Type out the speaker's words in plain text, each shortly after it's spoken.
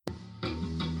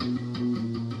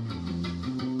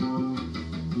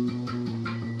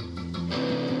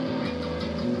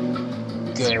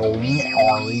Scary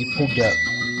Harley Production.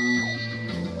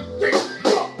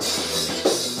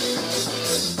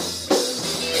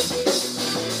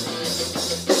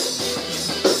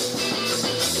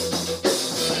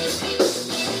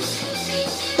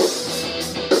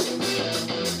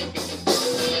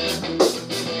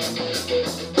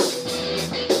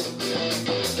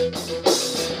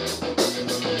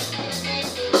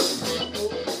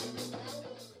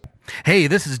 Hey,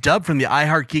 this is Dub from the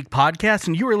iHeart Geek Podcast,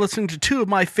 and you are listening to two of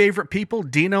my favorite people,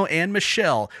 Dino and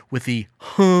Michelle, with the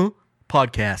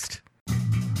Podcast.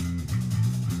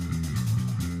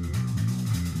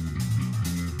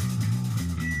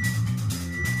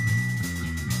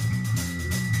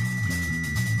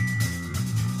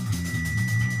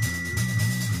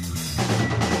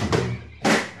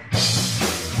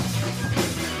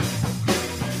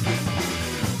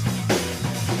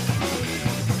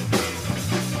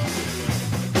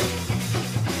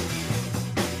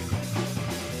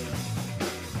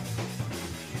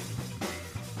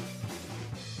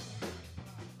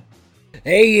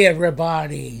 Hey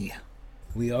everybody,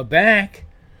 we are back.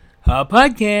 Our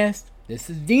podcast. This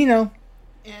is Dino.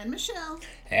 And Michelle.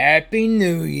 Happy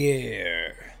New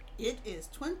Year. It is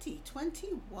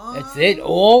 2021. That's it.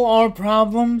 All our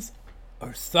problems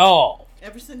are solved.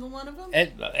 Every single one of them?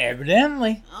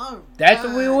 Evidently. All right. That's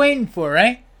what we were waiting for,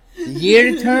 right? The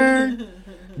year to turn.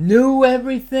 New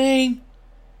everything.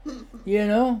 You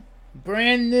know,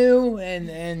 brand new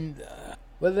and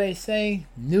what do they say?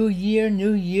 New year,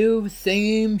 new you,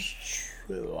 same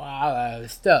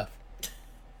stuff.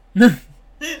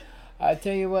 I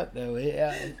tell you what, though,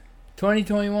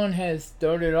 2021 has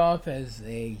started off as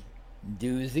a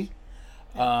doozy.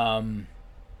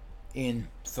 In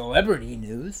celebrity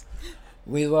news,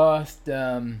 we lost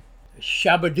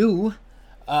Shabba-Doo,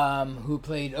 who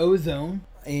played Ozone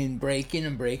in Breakin'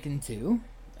 and Breakin' 2.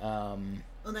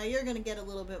 Well, now you're going to get a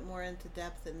little bit more into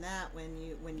depth in that when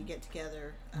you get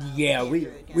together. Yeah,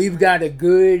 we've we've got a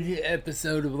good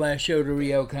episode of Last Show to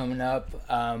Rio coming up.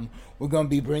 We're going to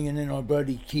be bringing in our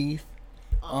buddy Keith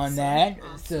on that.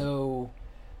 Awesome. So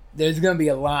there's going to be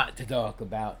a lot to talk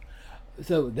about.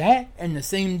 So that, and the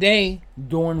same day,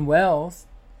 Dawn Wells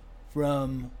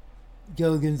from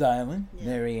Gilligan's Island,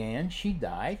 Mary Ann, she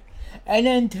died. And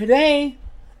then today,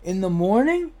 in the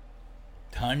morning,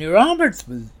 Tanya Roberts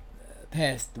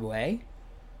passed away.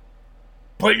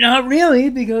 But not really,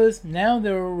 because now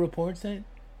there are reports that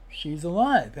she's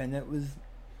alive, and it was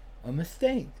a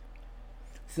mistake.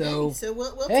 So,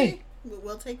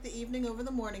 we'll take the evening over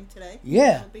the morning today.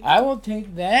 Yeah, I will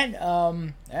take that.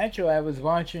 Actually, I was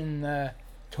watching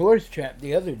Tourist Trap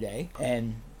the other day,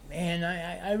 and man,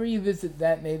 I revisit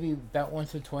that maybe about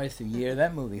once or twice a year.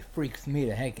 That movie freaks me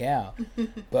the heck out.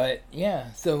 But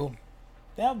yeah, so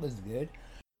that was good.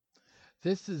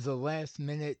 This is a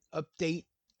last-minute update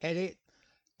edit.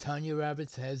 Tanya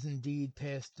Roberts has indeed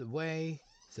passed away,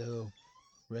 so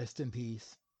rest in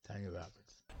peace, Tanya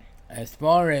Roberts. As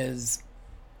far as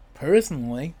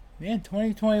personally, man,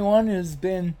 2021 has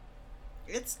been...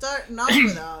 It's starting off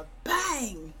with a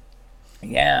bang!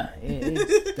 Yeah,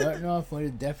 it's starting off with a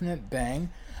definite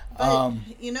bang. But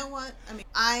you know what? I mean,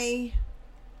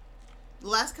 the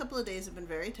last couple of days have been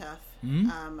very tough.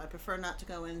 Mm-hmm. I prefer not to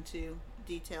go into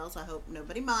details. I hope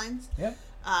nobody minds. Yep.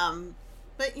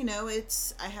 But you know,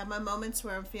 I have my moments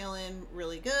where I'm feeling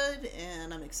really good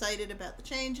and I'm excited about the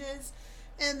changes,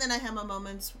 and then I have my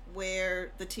moments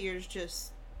where the tears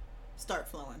just start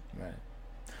flowing. Right.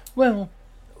 Well,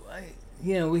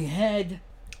 we had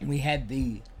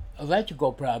the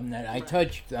electrical problem that I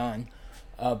touched on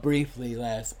briefly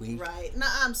last week. Right. No,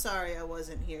 I'm sorry I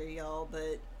wasn't here, y'all,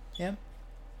 but yep.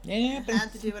 I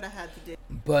had to do what I had to do.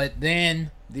 But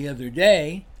then the other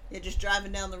day, just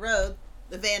driving down the road,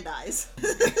 the van dies.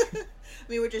 I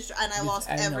lost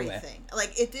everything.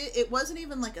 Like it wasn't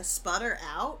even like a sputter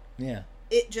out. Yeah.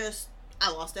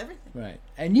 I lost everything. Right.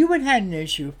 And you had an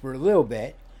issue for a little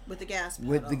bit with the gas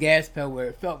pedal. With the gas pedal, where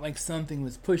it felt like something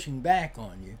was pushing back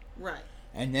on you. Right.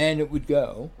 And then it would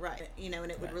go. Right. And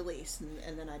it would release,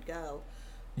 and then I'd go.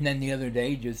 And then the other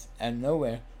day, just out of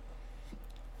nowhere.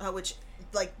 Which,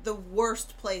 like, the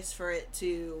worst place for it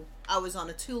to... I was on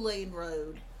a 2-lane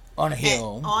road. On a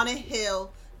hill. On a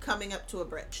hill, coming up to a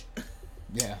bridge.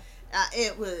 Yeah.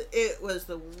 It was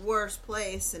the worst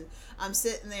place, and I'm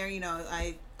sitting there,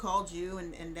 I called you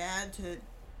and Dad to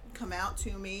come out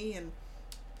to me, and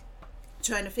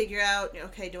trying to figure out,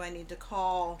 okay, do I need to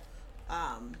call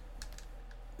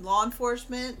law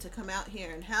enforcement to come out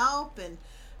here and help? And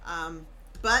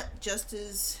but just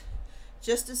as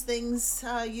things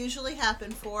usually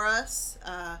happen for us,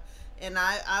 and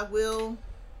I will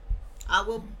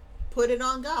put it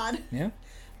on God. Yeah.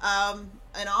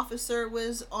 an officer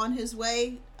was on his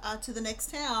way to the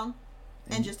next town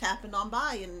and just happened on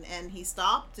by, and he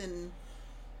stopped and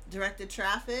directed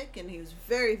traffic, and he was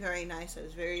very, very nice. I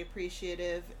was very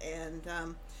appreciative, and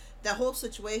that whole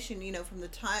situation, you know, from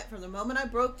the moment I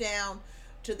broke down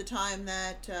to the time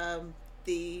that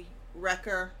the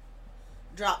wrecker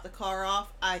dropped the car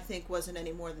off, I think wasn't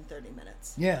any more than 30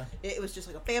 minutes. Yeah. It was just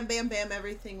like a bam, bam, bam,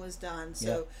 everything was done.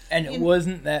 So, and it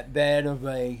wasn't that bad of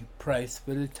a price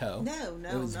for the tow. No,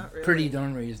 it was not really. Pretty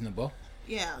darn reasonable.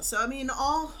 Yeah. So I mean,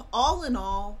 all in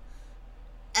all,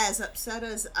 as upset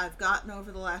as I've gotten over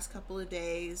the last couple of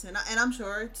days, and I'm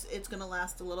sure it's going to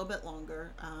last a little bit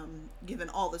longer, given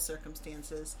all the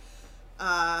circumstances.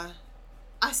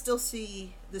 I still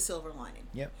see the silver lining.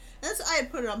 Yep. I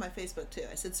had put it on my Facebook too.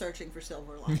 I said searching for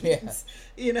silver linings.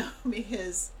 Yeah. You know,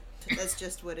 because that's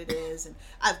just what it is. And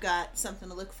I've got something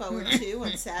to look forward to.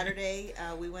 On Saturday,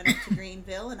 we went up to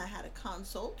Greenville and I had a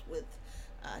consult with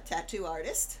a tattoo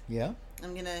artist. Yeah.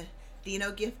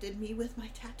 Dino gifted me with my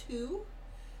tattoo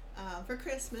for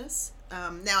Christmas.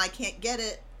 Now I can't get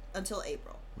it until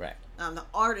April. Right. The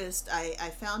artist, I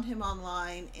found him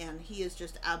online, and he is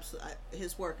just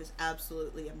his work is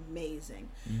absolutely amazing.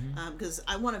 Because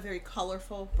I want a very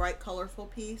bright, colorful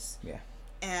piece. Yeah.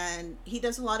 And he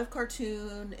does a lot of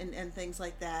cartoon and things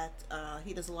like that.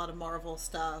 He does a lot of Marvel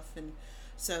stuff, and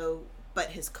so, but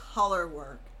his color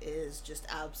work is just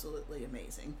absolutely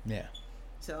amazing. Yeah.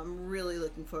 So I'm really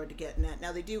looking forward to getting that.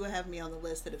 Now they do have me on the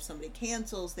list that if somebody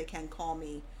cancels, they can call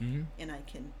me, and I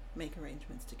can make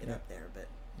arrangements to get up there. But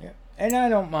yeah, and I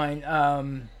don't mind.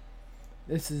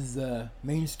 This is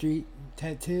Main Street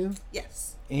Tattoo.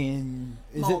 Yes. In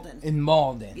Malden. In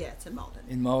Malden. Yeah, it's in Malden.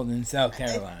 In Malden, South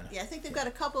Carolina. I think they've got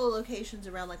a couple of locations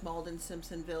around like Malden,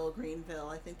 Simpsonville, Greenville.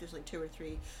 I think there's like 2 or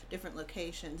 3 different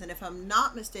locations. And if I'm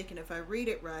not mistaken, if I read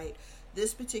it right,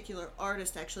 this particular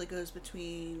artist actually goes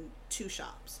between 2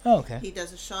 shops. Oh, okay. He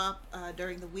does a shop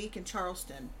during the week in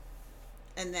Charleston,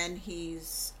 and then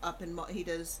he's up in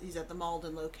he's at the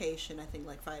Malden location. I think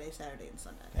like Friday, Saturday, and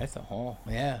Sunday. That's a haul.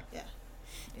 Yeah. Yeah.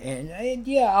 And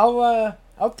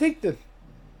I'll take the,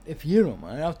 if you don't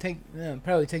mind,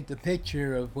 probably take the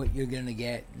picture of what you're gonna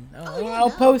get. I'll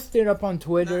post it up on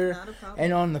Twitter not a problem.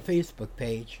 and on the Facebook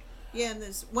page. Yeah, and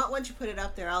once you put it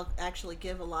up there, I'll actually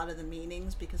give a lot of the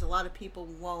meanings, because a lot of people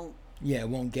won't. Yeah,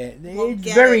 won't get Won't it's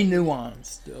get very it.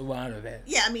 nuanced, a lot of it.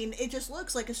 Yeah, I mean, it just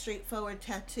looks like a straightforward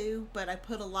tattoo, but I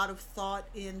put a lot of thought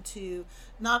into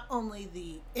not only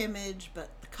the image, but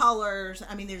the colors.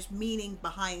 I mean, there's meaning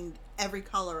behind every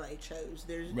color I chose.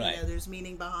 There's there's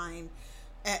meaning behind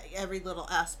every little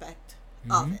aspect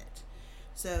of it.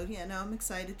 So, yeah, no, I'm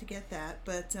excited to get that.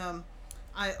 But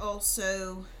I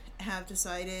also have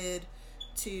decided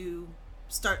to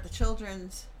start the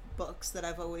children's books that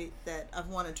I've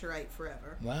wanted to write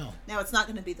forever. Wow. Now it's not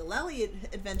going to be the Lely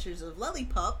Adventures of Lely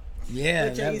Pup, Yeah,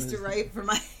 which I used to write for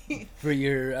my for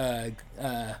your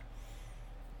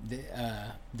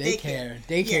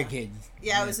daycare kids.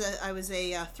 Yeah, I was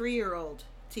a 3-year-old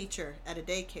teacher at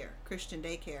a Christian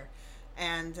daycare,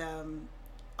 and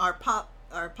our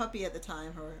puppy at the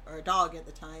time, or dog at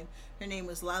the time, her name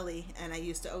was Lely, and I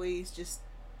used to always just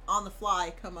on the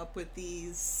fly come up with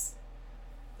these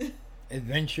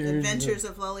Adventures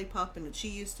of Lely Pup, and what she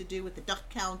used to do with the Duck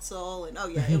Council, and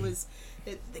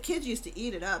the kids used to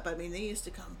eat it up. I mean, they used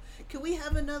to come, can we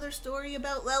have another story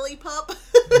about Lely Pup?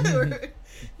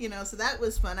 So that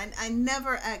was fun. I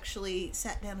never actually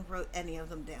sat down and wrote any of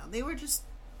them down. They were just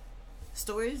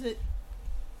stories that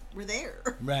were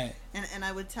there. Right. And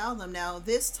I would tell them. Now,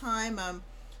 this time,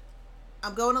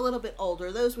 I'm going a little bit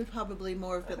older. Those would probably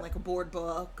more have been like a board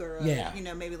book, or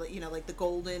maybe like the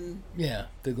golden. Yeah,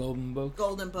 the golden books.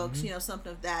 Golden books,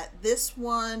 something of that. This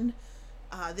one,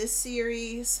 this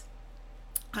series,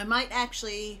 I might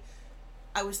actually.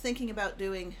 I was thinking about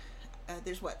doing.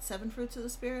 There's 7 fruits of the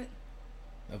spirit.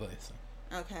 I believe so.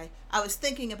 Okay, I was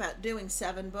thinking about doing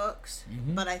 7 books,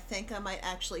 but I think I might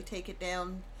actually take it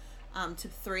down to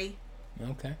 3.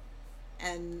 Okay.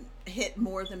 And hit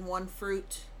more than one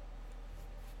fruit.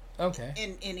 Okay.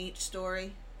 In each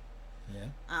story. Yeah.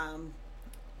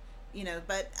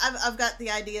 But I've got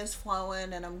the ideas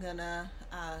flowing, and I'm gonna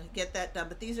get that done.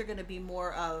 But these are gonna be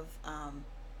more of.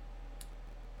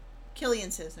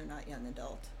 Killian says they're not young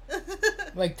adult.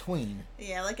 Like tween.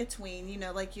 Yeah, like a tween.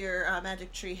 Like your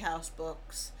Magic Tree House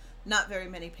books. Not very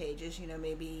many pages.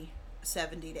 Maybe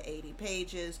 70 to 80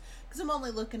 pages. Because I'm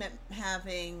only looking at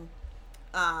having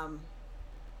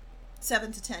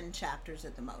 7 to 10 chapters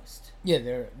at the most. Yeah,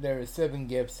 there are 7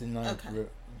 gifts and 9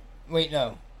 fruit. Wait,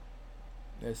 no.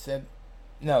 There's 7.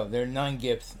 No, there are 9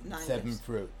 gifts, 7 gifts.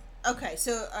 fruit. Okay,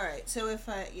 so all right, so if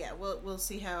we'll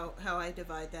see how I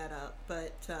divide that up.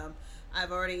 But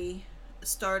I've already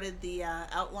started the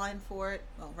outline for it.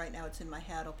 Well, right now it's in my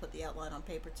head. I'll put the outline on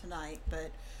paper tonight.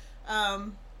 But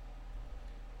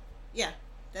yeah,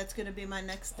 that's going to be my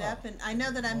next step. And I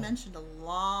know that I mentioned a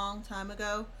long time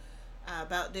ago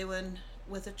about doing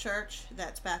with a church.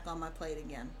 That's back on my plate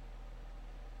again.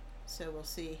 So we'll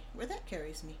see where that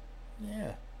carries me.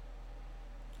 Yeah.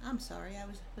 I'm sorry.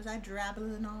 Was I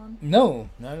drabbling on? No,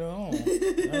 not at all. Not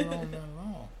at all. Not at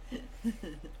all.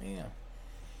 Yeah.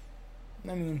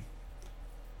 I mean,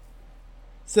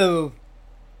 so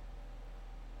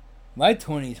my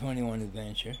 2021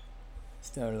 adventure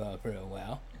started off real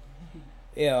well.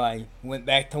 You know, I went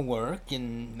back to work,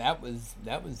 and that was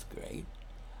great.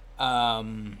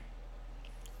 My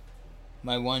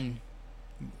one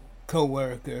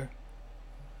coworker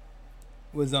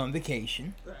was on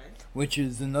vacation, Right. which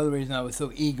is another reason I was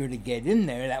so eager to get in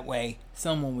there. That way,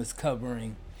 someone was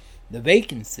covering the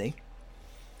vacancy.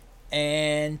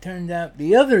 And turned out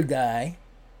the other guy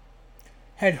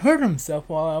had hurt himself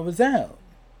while I was out,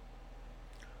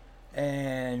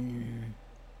 and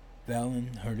fell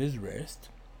and hurt his wrist.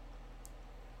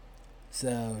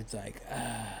 So it's like,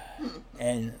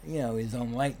 and you know, he's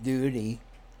on light duty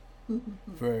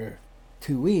for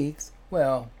 2 weeks.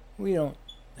 Well, we don't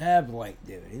have light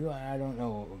duty. I don't know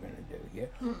what we're going to do here.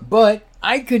 But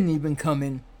I couldn't even come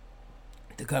in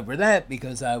to cover that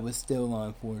because I was still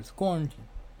on forced quarantine.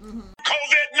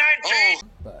 COVID-19!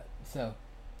 But, so,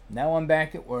 now I'm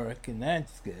back at work, and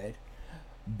that's good.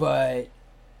 But,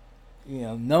 you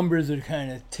know, numbers are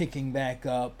kind of ticking back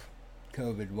up,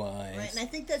 COVID-wise. Right, and I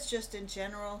think that's just in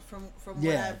general from what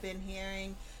Yeah. I've been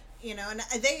hearing. You know, and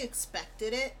they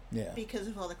expected it Yeah. because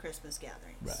of all the Christmas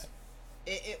gatherings. Right.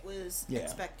 It was Yeah.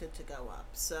 expected to go up.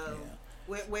 So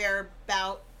Yeah. we're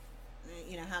about,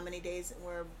 you know, how many days?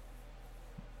 We're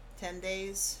 10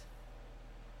 days.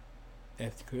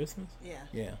 After Christmas? Yeah.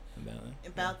 Yeah, about that.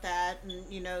 About that,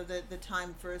 and you know, the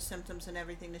time for symptoms and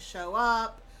everything to show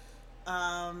up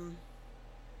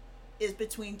is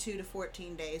between 2 to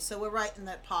 14 days. So we're right in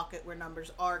that pocket where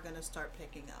numbers are going to start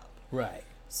picking up. Right.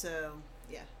 So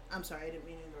yeah, I'm sorry, I didn't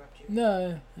mean to interrupt you.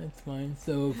 No, that's fine.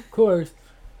 So, of course,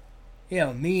 you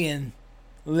know, me and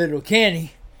little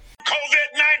Kenny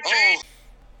COVID-19!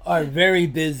 are very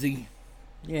busy,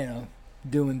 you know,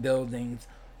 doing buildings.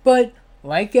 But,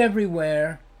 like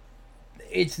everywhere,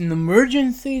 it's an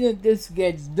emergency that this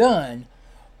gets done,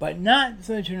 but not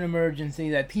such an emergency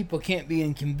that people can't be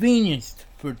inconvenienced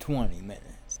for 20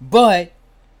 minutes. But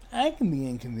I can be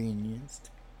inconvenienced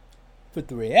for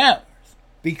 3 hours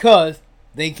because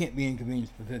they can't be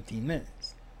inconvenienced for 15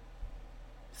 minutes.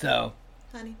 So,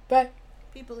 Honey, but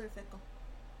people are fickle.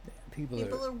 people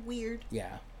People are weird.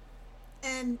 yeah.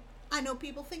 And I know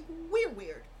people think we're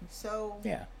weird. So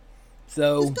Yeah.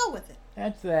 So just go with it.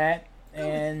 that's that.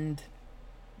 And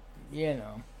you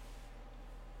know,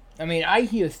 I mean, I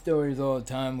hear stories all the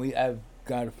time. I've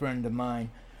got a friend of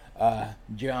mine,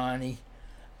 Johnny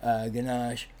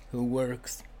Ganache, who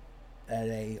works at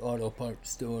a auto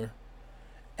parts store,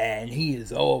 and he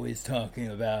is always talking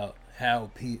about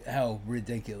how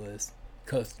ridiculous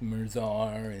customers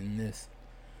are and this,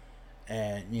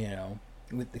 and you know,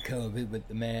 with the COVID, with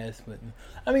the mask.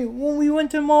 I mean, when we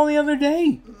went to the mall the other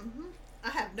day. I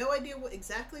have no idea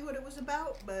exactly what it was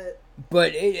about, but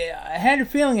I had a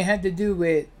feeling it had to do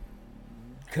with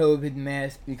COVID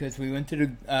mask because we went to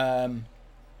the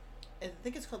I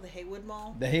think it's called the Haywood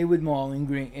Mall. Haywood Mall in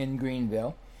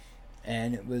Greenville,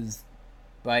 and it was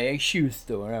by a shoe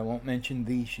store. I won't mention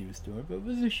the shoe store, but it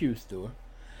was a shoe store.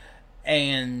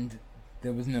 And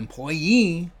there was an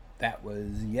employee that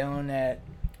was yelling at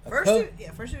First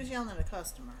he was yelling at a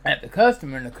customer. and the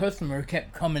customer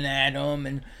kept coming at him,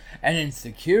 and then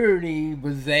security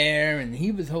was there, and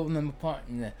he was holding them apart,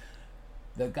 and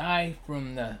the guy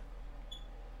from the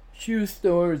shoe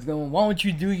store is going, "Why don't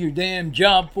you do your damn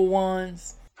job for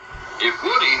once?" If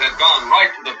Woody had gone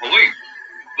right to the police,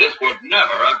 this would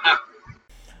never have happened.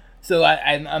 So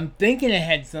I'm thinking it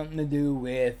had something to do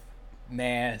with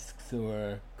masks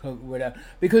or whatever,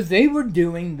 because they were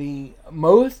doing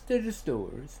most of the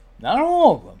stores, not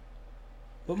all of them,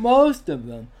 but most of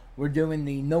them were doing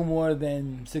the no more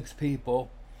than 6 people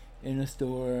in a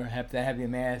store, have to have your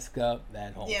mask up,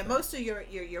 that whole thing. Most of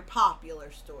your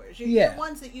popular stores. Your Yeah.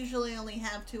 ones that usually only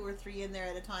have 2 or 3 in there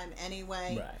at a time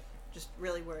anyway. Right. Just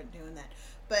really weren't doing that.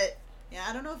 But yeah,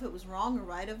 I don't know if it was wrong or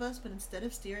right of us, but instead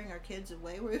of steering our kids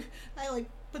away, I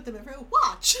put them in front.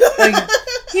 Watch. Like,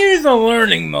 here's a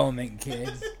learning moment,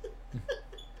 kids.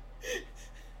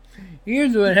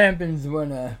 Here's what happens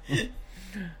when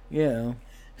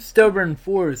stubborn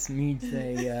force meets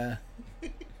a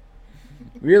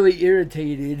really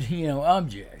irritated,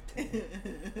 object.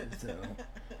 So,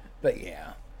 but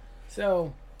yeah.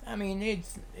 So, I mean,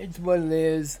 it's what it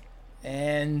is.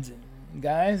 And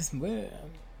guys,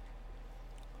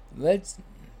 let's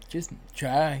just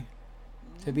try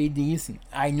to be decent.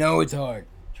 I know it's hard.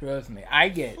 Trust me. I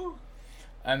get it.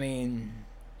 I mean,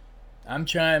 I'm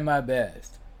trying my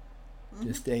best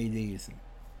to stay decent.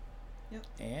 Yep.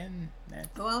 And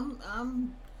that's... Well,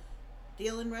 I'm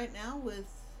dealing right now with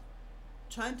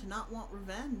trying to not want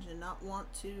revenge and not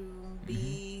want to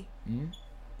be,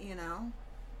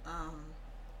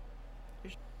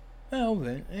 Well,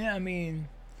 then, yeah, I mean,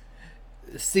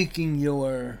 seeking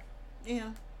your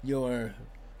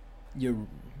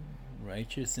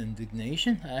righteous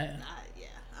indignation. I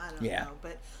don't know,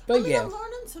 but I mean, I'm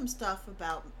learning some stuff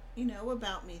about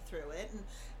me through it,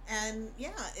 and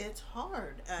yeah, it's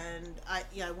hard. And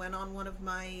I went on one of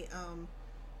my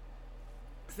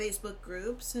Facebook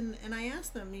groups, and I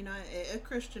asked them, a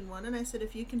Christian one, and I said,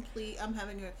 if you can please, I'm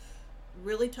having a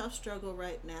really tough struggle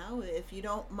right now. If you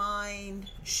don't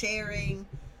mind sharing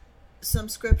some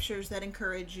scriptures that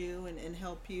encourage you and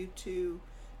help you to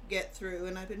get through,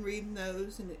 and I've been reading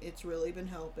those, and it's really been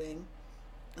helping.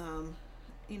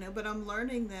 But I'm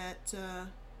learning that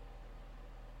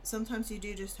sometimes you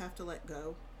do just have to let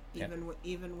go,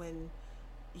 even when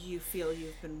you feel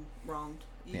you've been wronged.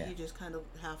 You just kind of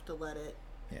have to let it.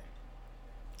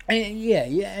 And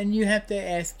and you have to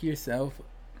ask yourself,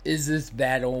 is this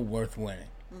battle worth winning?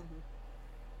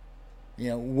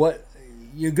 Mm-hmm. What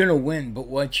you're gonna win, but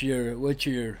what's your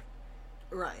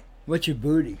right? What's your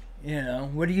booty?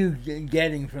 What are you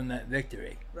getting from that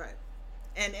victory? Right.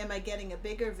 And am I getting a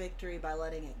bigger victory by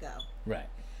letting it go? Right.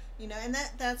 And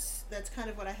that's kind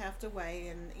of what I have to weigh.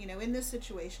 And in this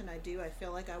situation, I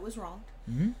feel like I was wronged.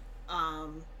 Mm-hmm.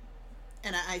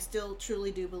 And I still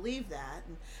truly do believe that.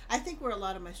 And I think where a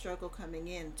lot of my struggle coming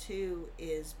in too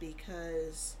is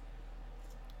because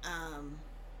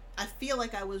I feel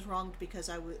like I was wronged because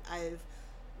I've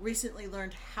recently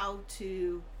learned how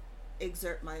to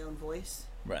exert my own voice,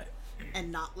 right,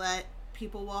 and not let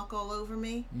people walk all over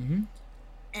me. Mm-hmm.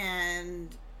 And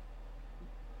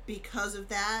because of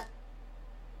that,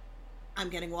 I'm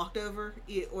getting walked over,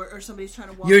 or somebody's trying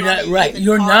to walk. You're not right.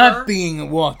 You're not being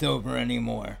walked over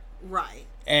anymore. Right.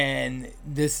 And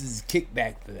this is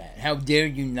kickback for that. How dare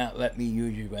you not let me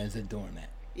use you as a doormat?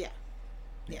 Yeah.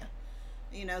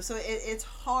 So it's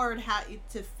hard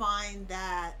to find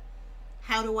that.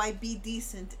 How do I be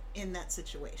decent in that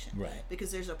situation? Right.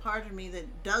 Because there's a part of me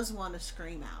that does want to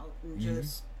scream out and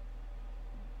just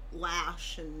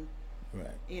lash and,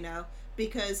 right.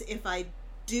 Because if I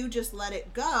do just let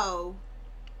it go,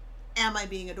 am I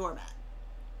being a doormat?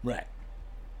 Right.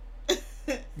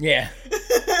 Yeah.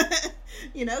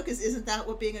 Because isn't that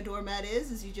what being a doormat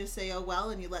is you just say, oh, well,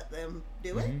 and you let them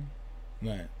do it?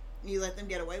 Right. You let them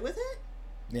get away with it?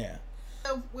 Yeah.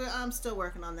 So I'm still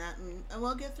working on that, and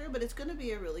we'll get through, but it's going to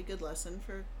be a really good lesson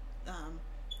for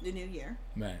the new year.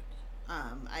 Right.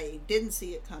 I didn't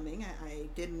see it coming. I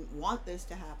didn't want this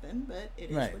to happen, but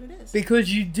it is what it is.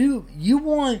 Because you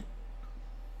want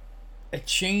a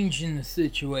change in the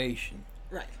situation.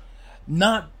 Right.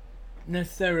 Not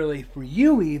necessarily for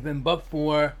you even, but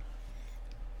for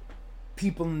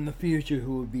people in the future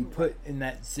who would be put in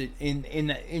that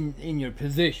in your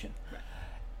position. Right.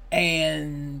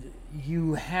 And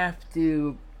you have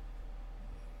to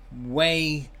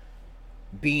weigh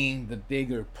being the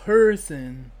bigger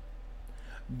person.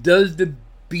 Does the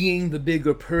being the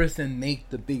bigger person make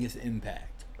the biggest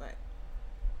impact? Right.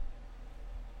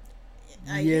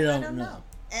 I don't know.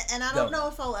 And I don't know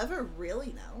if I'll ever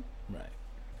really know. Right.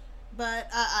 But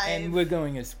and we're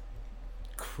going as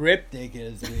cryptic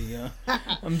as we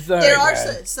I'm sorry. There are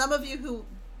some of you who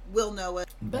will know it.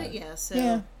 But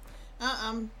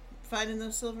I'm finding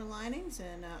those silver linings,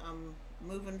 and I'm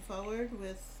moving forward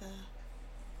with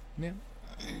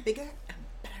bigger and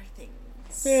better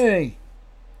things. Hey.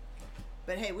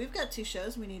 But hey, we've got 2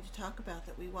 shows we need to talk about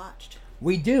that we watched.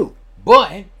 We do.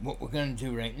 But what we're going to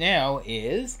do right now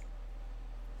is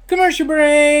commercial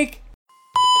break.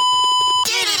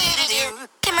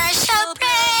 Commercial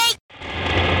break.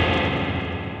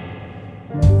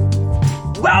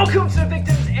 Welcome to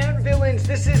Victims and Villains.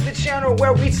 This is the channel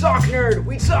where we talk nerd,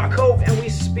 we talk hope, and we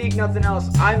speak nothing else.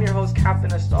 I'm your host, Captain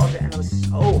Nostalgia, and I'm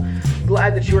so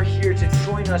glad that you're here to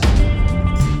join us.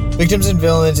 Victims and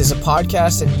Villains is a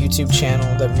podcast and YouTube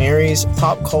channel that marries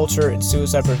pop culture and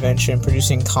suicide prevention,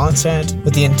 producing content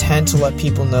with the intent to let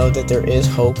people know that there is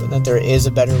hope and that there is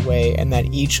a better way, and that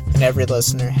each and every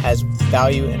listener has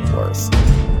value and worth.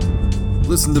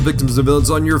 Listen to Victims and Villains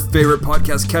on your favorite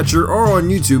podcast catcher or on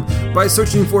YouTube by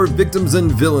searching for Victims and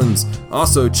Villains.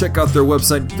 Also, check out their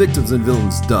website,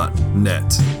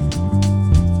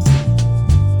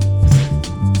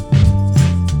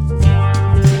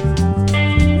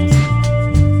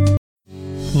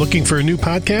 Looking for a new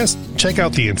podcast? Check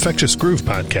out the Infectious Groove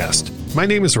podcast. My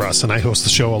name is Russ, and I host the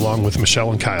show along with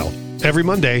Michelle and Kyle. Every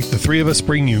Monday, the three of us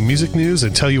bring you music news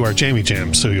and tell you our jammy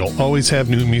jams, so you'll always have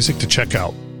new music to check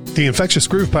out. The Infectious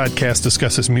Groove podcast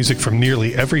discusses music from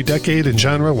nearly every decade and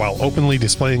genre while openly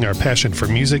displaying our passion for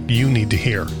music you need to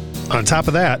hear. On top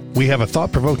of that, we have a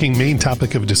thought-provoking main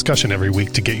topic of discussion every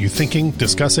week to get you thinking,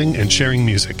 discussing, and sharing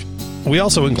music. We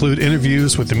also include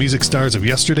interviews with the music stars of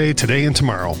yesterday, today, and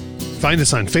tomorrow. Find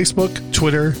us on Facebook,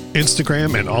 Twitter,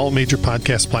 Instagram, and all major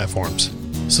podcast platforms.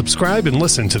 Subscribe and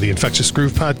listen to the Infectious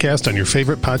Groove podcast on your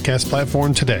favorite podcast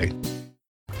platform today.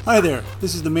 Hi there,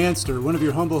 this is the Manster, one of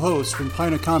your humble hosts from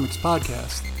Pint of Comics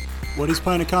podcast. What is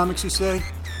Pint of Comics, you say?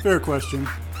 Fair question.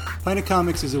 Pint of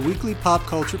Comics is a weekly pop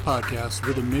culture podcast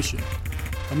with a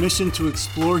mission to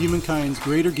explore humankind's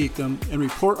greater geekdom and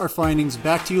report our findings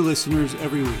back to you listeners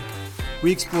every week.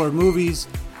 We explore movies,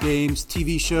 games,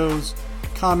 TV shows,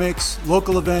 comics,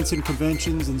 local events and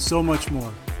conventions, and so much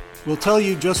more. We'll tell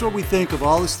you just what we think of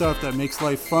all the stuff that makes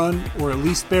life fun, or at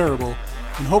least bearable,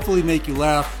 and hopefully make you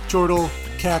laugh, chortle,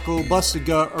 cackle, bust a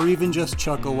gut, or even just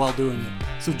chuckle while doing it.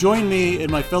 So join me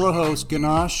and my fellow host,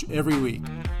 Ganache, every week.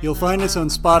 You'll find us on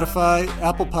Spotify,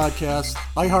 Apple Podcasts,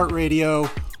 iHeartRadio,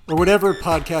 or whatever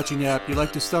podcatching app you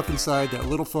like to stuff inside that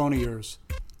little phone of yours.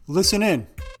 Listen in.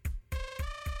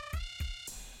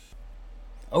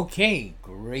 Okay,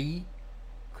 great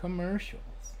commercials.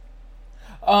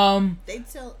 They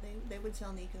would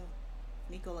tell Nico.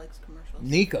 Nico likes commercials.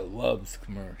 Nico loves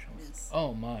commercials. Yes.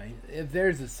 Oh my! If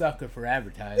there's a sucker for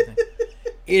advertising,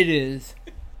 it is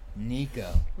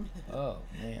Nico. Oh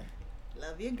man.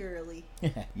 Love you, girly.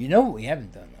 You know what we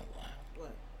haven't done in a while?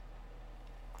 What?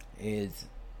 Is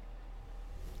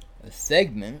a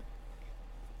segment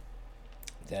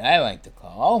that I like to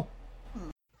call.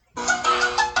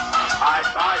 I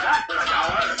buy that for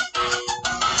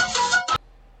 $1.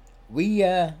 We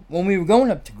when we were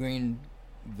going up to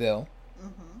Greenville,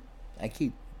 I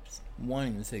keep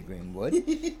wanting to say Greenwood,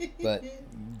 but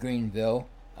Greenville.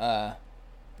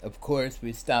 Of course,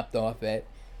 we stopped off at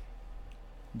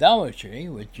Dollar Tree,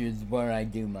 which is where I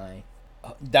do my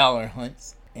dollar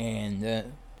hunts,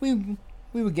 and we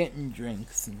were getting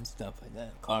drinks and stuff like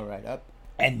that. Car ride up,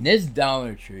 and this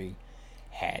Dollar Tree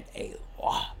had a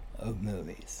lot of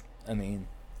movies. I mean,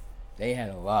 they had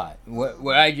a lot.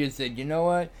 Where I just said, you know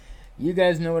what? You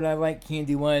guys know what I like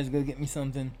candy-wise. Go get me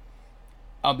something.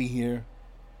 I'll be here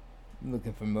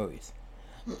looking for movies.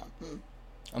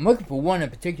 I'm looking for one in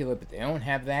particular, but they don't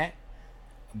have that.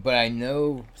 But I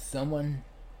know someone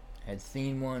had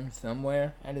seen one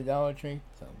somewhere at a Dollar Tree,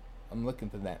 so I'm looking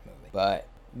for that movie. But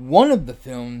one of the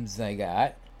films I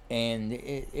got, and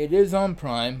it is on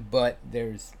Prime, but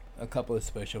there's a couple of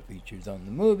special features on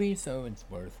the movie, so it's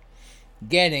worth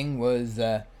getting, was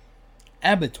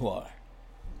Abattoir.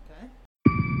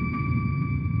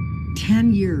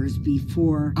 10 years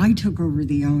before I took over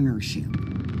the ownership,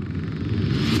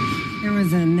 there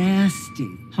was a nasty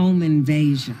home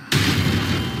invasion.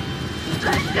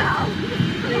 Let's go!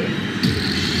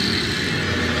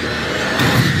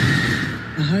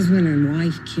 A husband and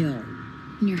wife killed.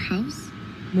 In your house?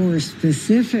 More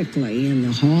specifically, in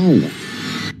the hallway.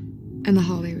 And the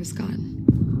hallway was gone.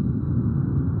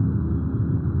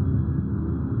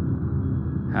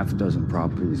 Half a dozen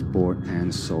properties bought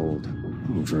and sold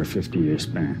over a 50-year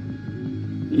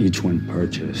span. Each one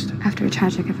purchased after a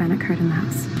tragic event occurred in the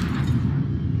house.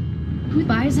 Who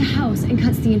buys a house and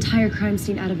cuts the entire crime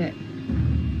scene out of it?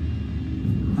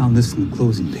 Found this in the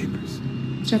closing papers.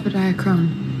 Jebediah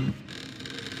Crone.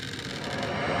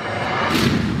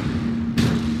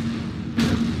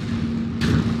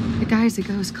 The guy's a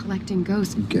ghost collecting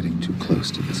ghosts. I'm getting too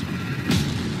close to this one.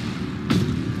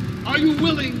 Are you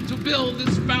willing to build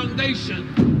this foundation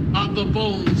on the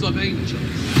bones of angels?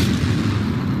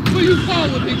 Will you fall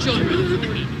with me, children?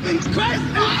 Christ,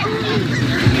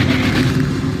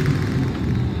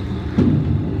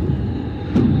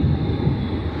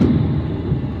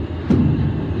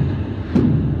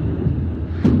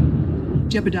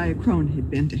 Jebediah Crone had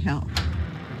been to hell,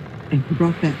 and he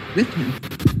brought back with him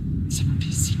some of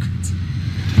his secrets.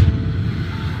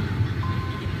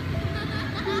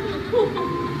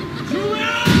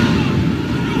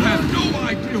 You have no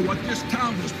idea what this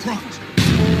town has promised.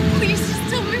 Please just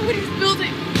tell me what he's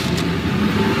building.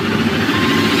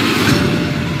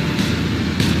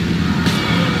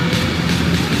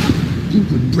 You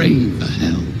would brave the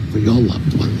hell for your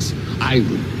loved ones. I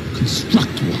will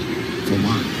construct one for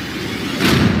mine.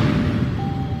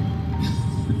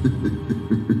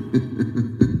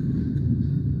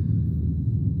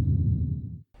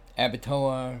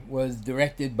 Avatar was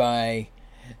directed by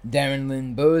Darren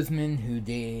Lynn Bousman, who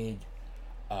did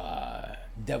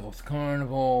Devil's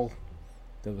Carnival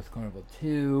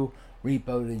 2,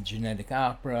 Repo the Genetic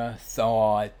Opera,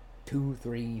 Saw 2,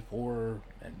 3, 4,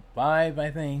 and 5,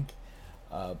 I think.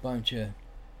 A bunch of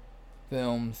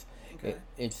films. Okay.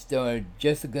 It starred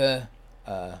Jessica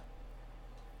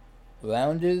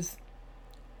Lowndes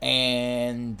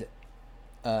and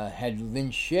had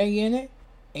Lin Shaye in it.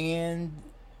 And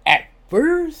at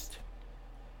first,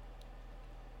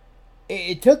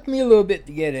 it took me a little bit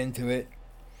to get into it,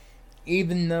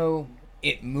 even though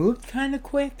it moved kind of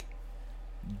quick,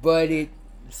 but it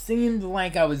seemed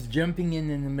like I was jumping in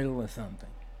the middle of something.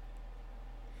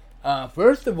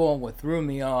 First of all, what threw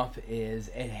me off is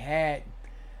it had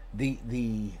the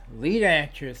lead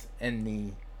actress and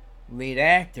the lead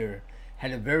actor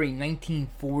had a very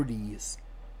 1940s,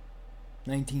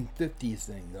 1950s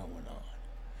thing going on.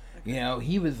 You know,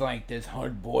 he was like this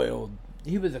hard-boiled,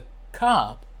 he was a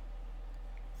cop,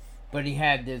 but he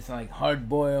had this like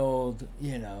hard-boiled,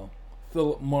 you know,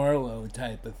 Philip Marlowe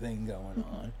type of thing going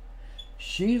on.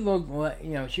 She looked like,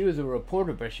 you know, she was a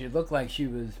reporter, but she looked like she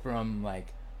was from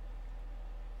like,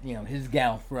 you know, His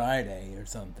Gal Friday or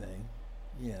something,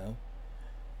 you know.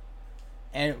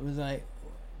 And it was like,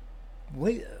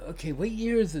 wait, okay, what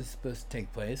year is this supposed to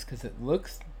take place? Because it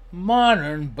looks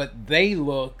modern, but they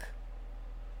look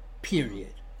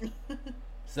period.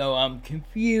 So I'm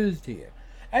confused here.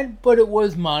 But it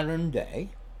was modern day.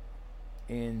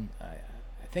 And I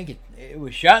think it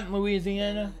was shot in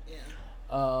Louisiana. Yeah.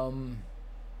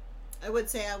 I would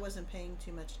say I wasn't paying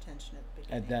too much attention at the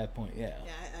beginning. At that point, yeah.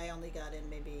 Yeah, I only got in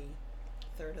maybe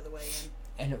a third of the way in.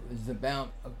 And it was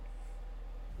about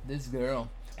this girl.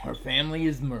 Her family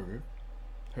is murdered.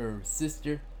 Her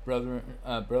sister,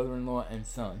 brother-in-law, and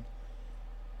son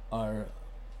are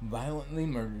violently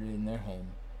murdered in their home.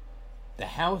 The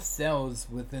house sells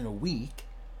within a week.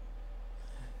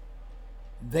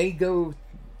 They go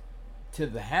to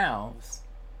the house,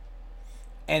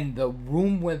 and the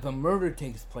room where the murder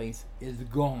takes place is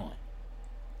gone.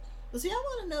 Well, see, I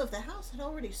want to know if the house had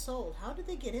already sold. How did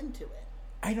they get into it?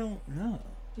 I don't know.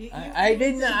 I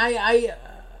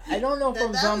don't know if it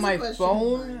was on my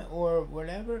phone or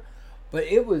whatever, but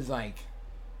it was like,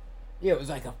 yeah, it was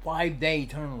like a 5-day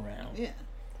turnaround. Yeah.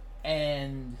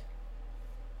 And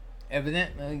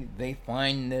evidently they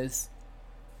find this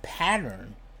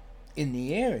pattern in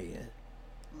the area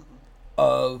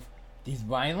of these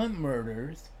violent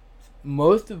murders,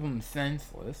 most of them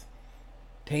senseless,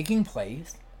 taking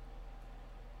place,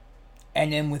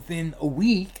 and then within a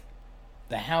week,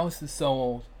 the house is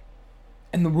sold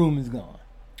and the room is gone.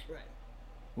 Right.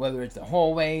 Whether it's a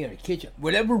hallway or a kitchen,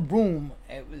 whatever room,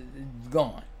 it's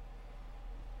gone.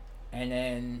 And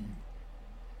then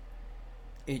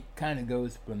it kind of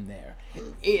goes from there.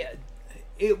 It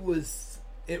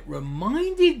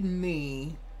reminded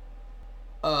me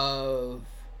of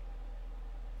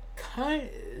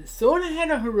sort of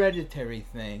had a Hereditary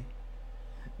thing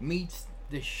meets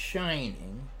The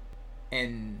Shining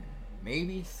and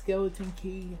maybe Skeleton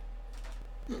Key,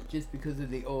 just because of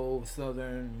the old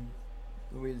southern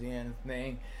Louisiana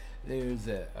thing. There's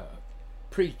a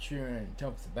preacher and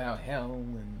talks about hell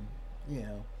and, you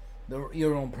know,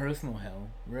 your own personal hell,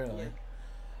 really.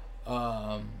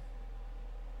 Yeah.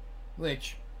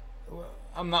 Which, well,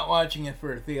 I'm not watching it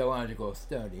for a theological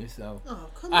study, so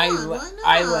why not?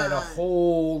 I let a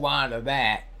whole lot of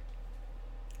that,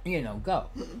 you know, go.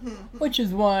 Which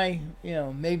is why, you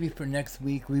know, maybe for next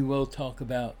week we will talk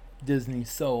about Disney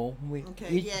Soul.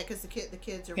 Yeah, because the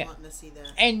kids are wanting to see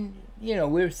that. And, you know,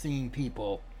 we're seeing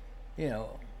people, you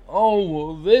know, oh,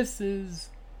 well, this is,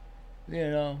 you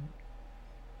know,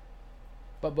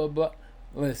 blah, blah, blah.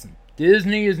 Listen,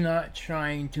 Disney is not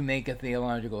trying to make a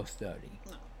theological study.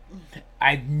 No.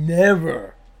 I've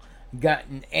never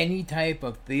gotten any type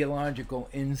of theological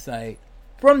insight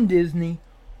from Disney.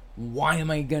 Why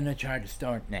am I going to try to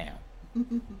start now?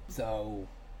 So,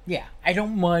 yeah, I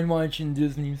don't mind watching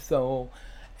Disney Soul,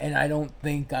 and I don't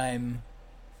think I'm,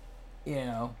 you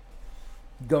know,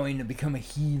 going to become a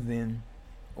heathen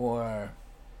or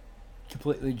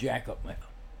completely jack up my phone.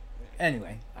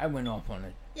 Anyway, I went off on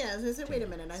it. Yeah, I said, wait a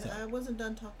minute, I wasn't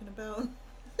done talking about...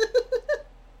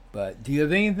 But do you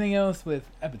have anything else with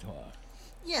Avatar?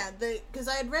 Yeah, because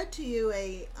I had read to you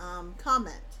a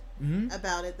comment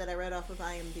about it that I read off of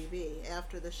IMDb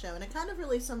after the show, and it kind of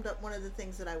really summed up one of the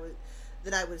things that I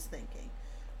was thinking.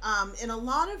 In a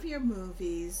lot of your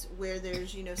movies where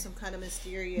there's, some kind of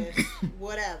mysterious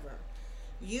whatever,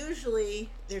 usually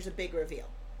there's a big reveal.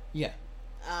 Yeah.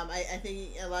 I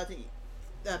think a lot of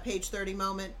the page 30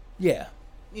 moment. Yeah.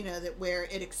 That where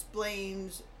it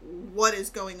explains what is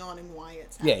going on and why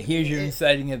it's happening. Yeah, here's your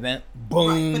inciting event.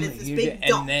 Boom. Right, but it's this big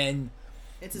dump. And then...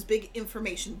 It's this big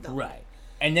information dump. Right.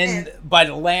 And then by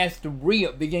the last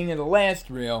reel, beginning of the last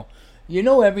reel, you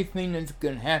know everything that's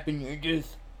going to happen. You're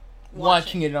just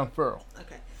watching it unfurl.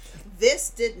 Okay. This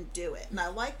didn't do it. And I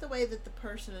like the way that the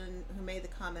person who made the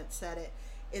comment said it,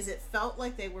 is it felt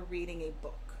like they were reading a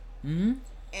book. Mm-hmm.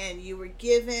 And you were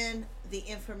given the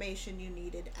information you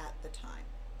needed at the time.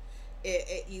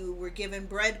 You were given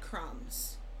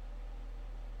breadcrumbs.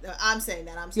 I'm saying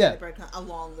the breadcrumbs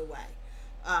along the way.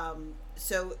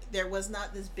 So there was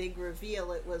not this big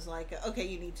reveal. It was like, okay,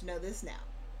 you need to know this now.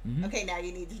 Mm-hmm. Okay, now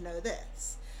you need to know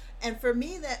this. And for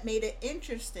me, that made it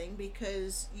interesting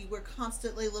because you were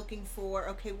constantly looking for,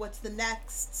 okay, what's the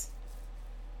next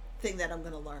thing that I'm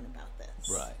going to learn about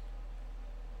this? Right.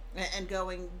 And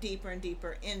going deeper and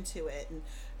deeper into it. And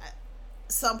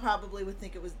some probably would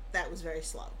think that was very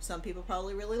slow. Some people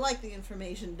probably really like the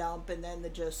information dump and then the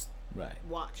just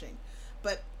watching.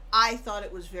 But I thought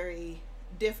it was very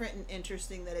different and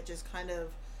interesting that it just kind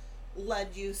of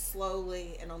led you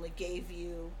slowly and only gave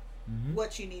you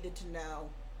what you needed to know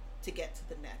to get to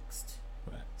the next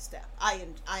step. I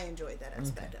enjoyed that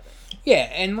aspect of it. Yeah,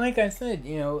 and like I said,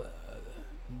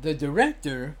 the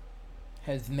director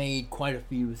has made quite a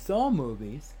few Saw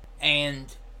movies,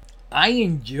 and I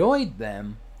enjoyed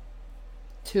them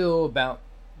till about,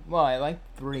 I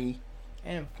liked 3,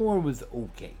 and 4 was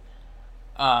okay.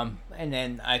 And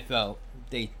then I felt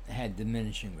they had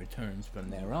diminishing returns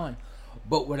from there on.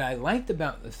 But what I liked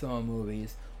about the Saw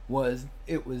movies was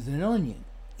it was an onion.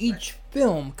 Each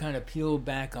film kind of peeled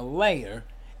back a layer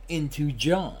into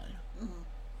John. Mm-hmm.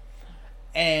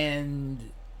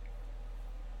 And,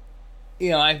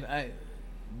 I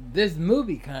this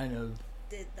movie kind of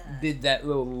did that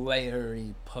little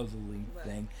layery, puzzly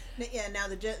thing. Yeah, now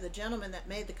the gentleman that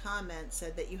made the comment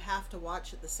said that you have to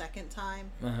watch it the second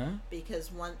time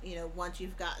because once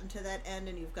you've gotten to that end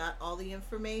and you've got all the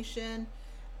information,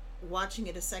 watching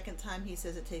it a second time, he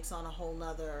says it takes on a whole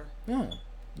nother.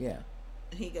 Yeah.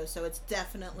 He goes, so it's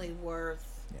definitely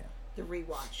worth the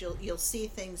rewatch. You'll see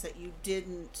things that you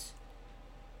didn't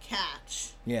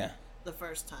catch. The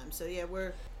first time. So yeah,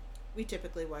 we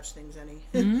typically watch things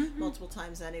multiple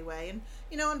times anyway, and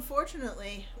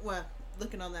unfortunately,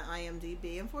 looking on the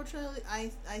IMDb, unfortunately, I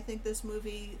think this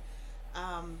movie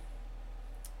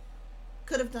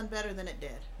could have done better than it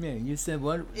did. Yeah, you said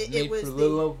what? It was for a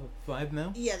little over $5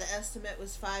 million? Yeah, the estimate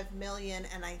was $5 million,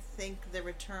 and I think the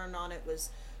return on it was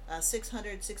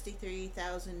 $663,240.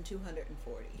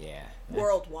 Yeah,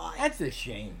 worldwide. That's a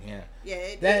shame. Yeah.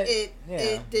 Yeah,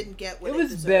 it didn't get what it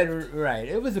was better. Right,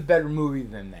 it was a better movie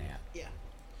than that. Yeah,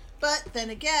 but then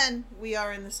again, we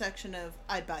are in the section of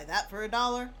I'd buy that for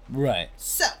 $1. Right.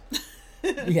 So.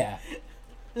 Yeah.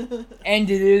 And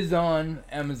it is on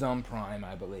Amazon Prime,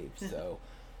 I believe. So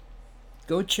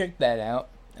go check that out,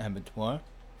 Abattoir.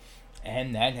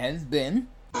 And that has been.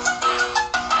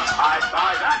 I'd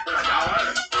buy that for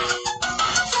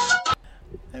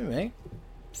 $1. All right.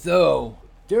 So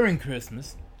during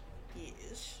Christmas,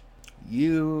 yes,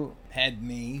 you had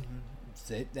me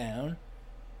sit down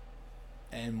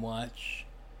and watch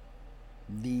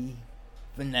the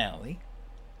finale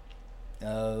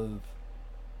of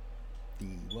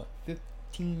the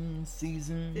 15th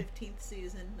season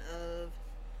of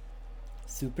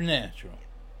Supernatural.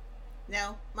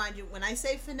 Now, mind you, when I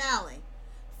say finale,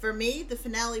 for me, the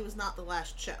finale was not the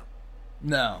last show.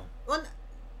 No. Well,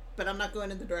 but I'm not going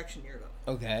in the direction you're going.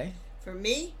 Okay. For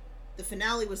me, the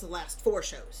finale was the last 4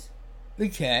 shows.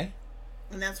 Okay.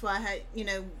 And that's why I had, you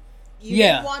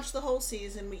didn't watch the whole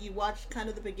season. You watched kind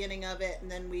of the beginning of it,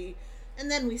 and then we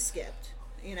skipped,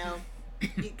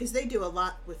 because they do a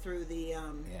lot through the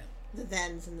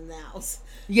thens and the nows.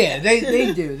 Yeah, they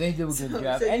do. They do a good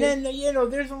job. And then,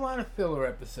 there's a lot of filler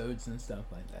episodes and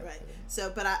stuff like that. Right.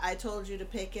 So, but I told you to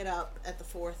pick it up at the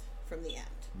 4th from the end.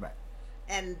 Right.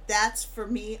 And that's, for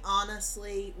me,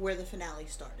 honestly, where the finale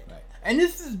started. Right. And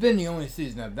this has been the only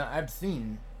season I've done. I've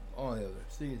seen all the other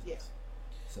seasons. Yeah.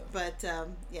 So. But, so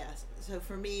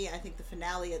for me, I think the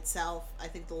finale itself, I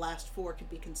think the last 4 could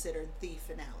be considered the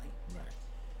finale. Right.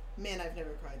 Man, I've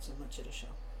never cried so much at a show.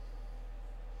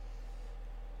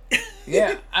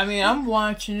 Yeah, I mean, I'm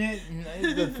watching it, and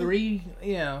the 3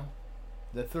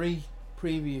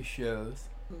 previous shows.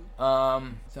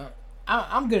 So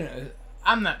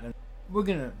we're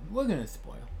gonna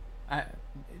spoil.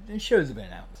 The shows have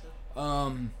been out.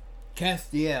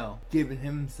 Castiel giving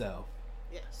himself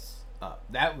Yes. up.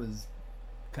 That was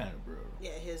kind of brutal.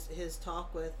 Yeah, his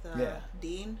talk with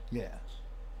Dean. Yeah.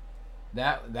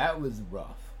 That was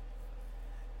rough.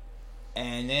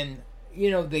 And then,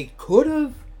 they could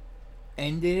have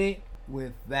ended it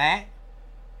with that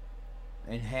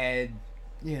and had,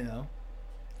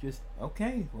 just,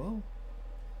 okay, well,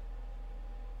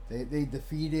 they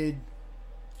defeated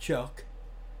Chuck,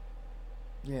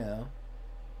 Mm-hmm.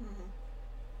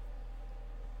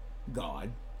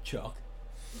 God, Chuck.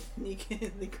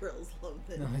 The girls love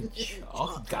it.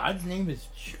 Chuck? God's name is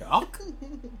Chuck?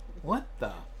 What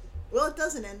the? Well, it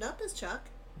doesn't end up as Chuck.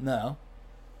 No.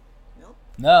 Nope.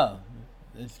 No,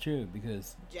 it's true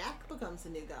because Jack becomes the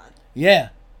new god. Yeah.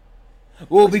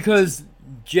 Well, because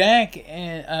Chuck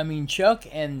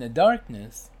and the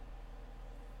Darkness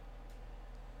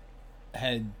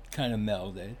had kind of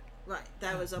melded. Right.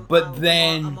 That was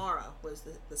then Amara was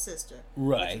the sister.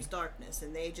 Right. Which was Darkness,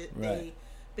 and they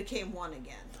became one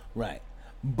again. Right.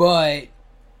 But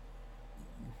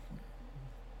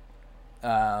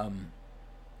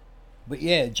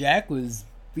yeah, Jack was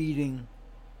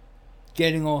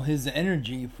getting all his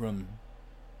energy from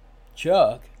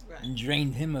Chuck, and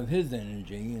drained him of his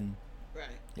energy, and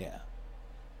yeah.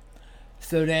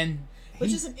 So then,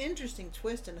 which is an interesting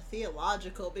twist and a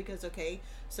theological, because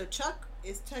so Chuck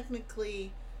is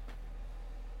technically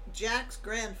Jack's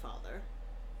grandfather,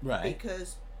 right?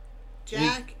 Because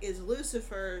Jack is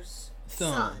Lucifer's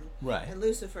son, right? And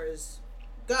Lucifer is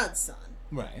God's son,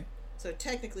 right? So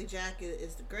technically, Jack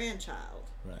is the grandchild,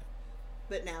 right?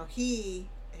 But now he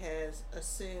has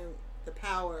assumed the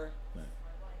power. Right.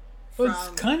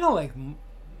 Well, it's kind of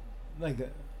like a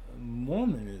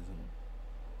Mormonism.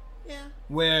 Yeah.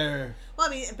 Where? Well,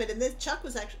 but in this, Chuck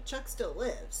still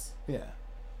lives. Yeah.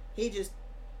 He just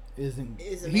isn't.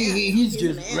 Is a man. He's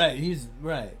just a man. right. He's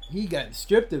right. He got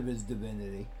stripped of his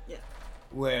divinity. Yeah.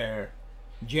 Where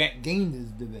Jack gained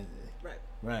his divinity. Right.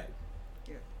 Right.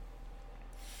 Yeah.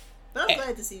 But I'm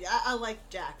glad to see. I like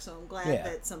Jack, so I'm glad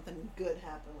that something good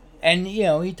happened with him. And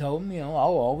he told me, I'll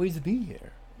always be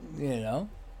here. Mm-hmm.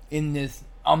 In this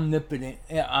omnipresent.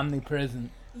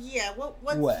 Yeah, what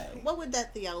would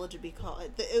that theology be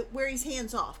called? Where he's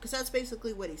hands off, because that's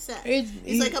basically what he said.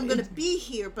 He's like, I'm going to be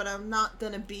here, but I'm not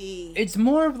going to be. It's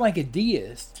more of like a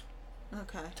deist,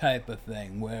 type of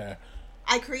thing where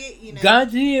I create,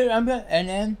 God's here, and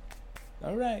then,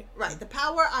 all right, right. The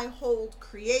power I hold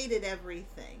created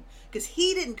everything, because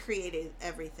he didn't create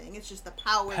everything. It's just the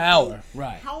power.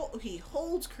 Right? How he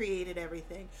holds created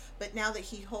everything, but now that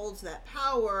he holds that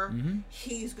power,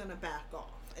 he's going to back off.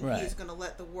 And he's going to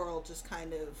let the world just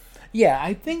kind of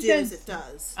I think do as it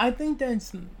does. I think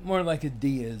that's more like a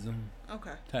deism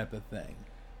type of thing.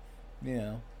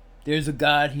 There's a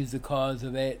God, he's the cause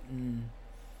of it, and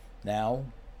now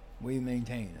we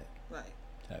maintain it. Right.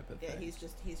 Type of thing. Yeah,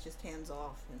 he's just hands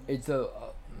off. And it's a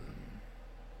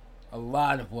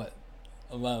lot of what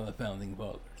a lot of the founding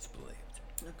fathers believed.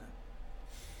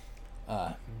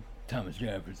 Okay. Thomas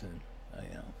Jefferson,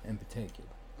 in particular.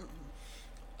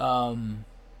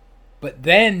 But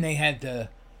then they had to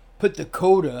put the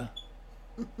coda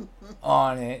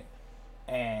on it,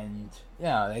 and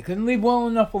they couldn't leave well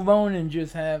enough alone and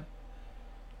just have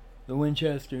the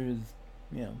Winchesters,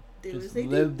 just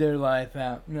live their life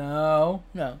out. No.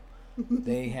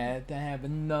 They had to have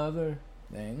another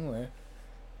thing where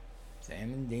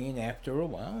Sam and Dean, after a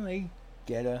while, they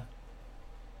get a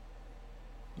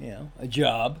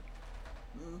job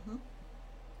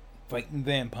fighting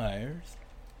vampires.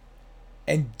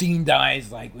 And Dean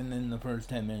dies like within the first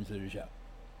 10 minutes of the show.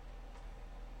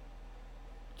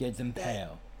 Gets him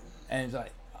pale. And it's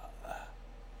like...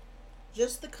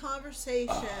 just the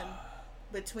conversation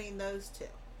between those two.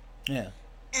 Yeah.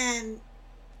 And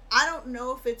I don't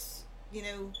know if it's,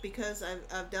 because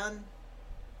I've done...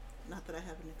 not that I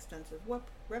have an extensive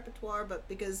repertoire, but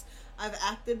because I've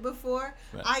acted before,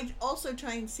 right. I also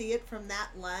try and see it from that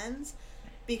lens.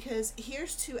 Because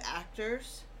here's two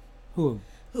actors...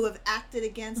 who have acted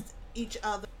against each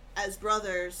other as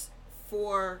brothers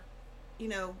for,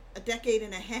 a decade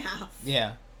and a half.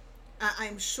 Yeah.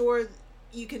 I'm sure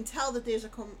you can tell that there's a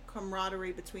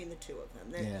camaraderie between the two of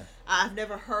them. I've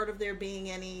never heard of there being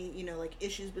any,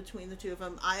 issues between the two of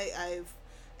them.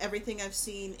 Everything I've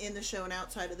seen in the show and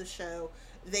outside of the show,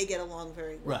 they get along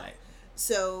very well. Right.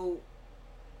 So,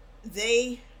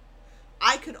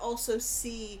 I could also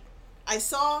see, I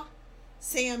saw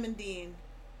Sam and Dean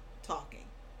talking.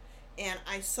 And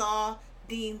I saw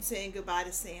Dean saying goodbye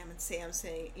to Sam, and Sam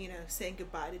saying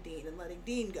goodbye to Dean and letting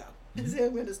Dean go.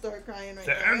 I'm going to start crying now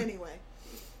anyway.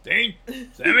 Dean,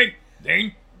 Sammy,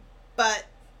 Dean. But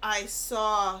I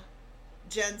saw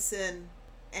Jensen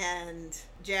and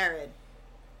Jared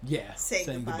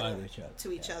saying goodbye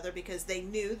to each other because they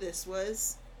knew this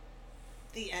was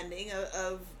the ending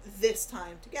of this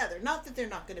time together. Not that they're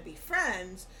not going to be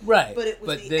friends, right? But it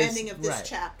was the ending of this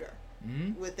chapter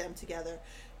with them together,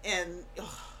 and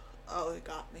it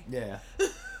got me. Yeah,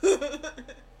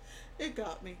 it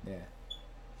got me.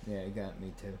 Yeah, it got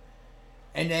me too.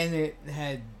 And then it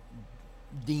had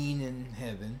Dean in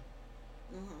heaven,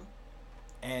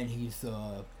 and he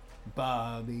saw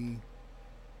Bobby.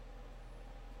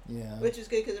 Yeah. Which is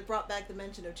good because it brought back the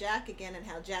mention of Jack again and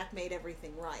how Jack made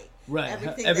everything right. Right.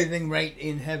 Everything right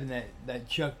in heaven that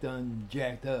Chuck done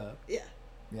jacked up. Yeah.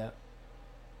 Yep.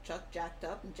 Chuck jacked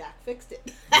up and Jack fixed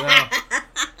it. Well,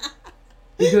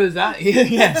 because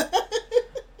yeah.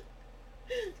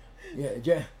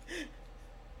 Jack.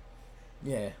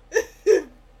 Yeah.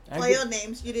 Play on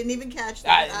names. You didn't even catch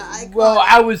that.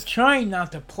 I was trying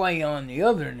not to play on the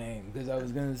other name because I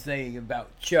was going to say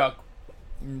about Chuck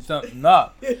and something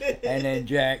up, and then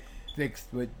Jack fixed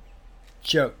what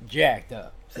Chuck jacked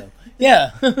up. So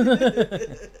yeah.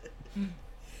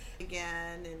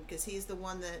 Again, and because he's the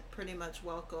one that pretty much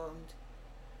welcomed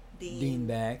Dean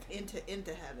back into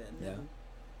heaven. Yeah.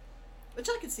 Which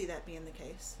I could see that being the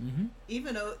case. Mm-hmm.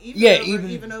 Even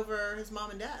over his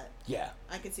mom and dad. Yeah.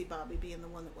 I could see Bobby being the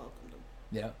one that welcomed him.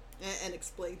 Yeah. And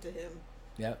explained to him.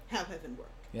 Yep. How heaven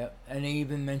worked. Yep. And they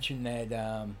even mentioned that.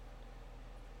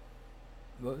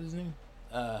 What was his name?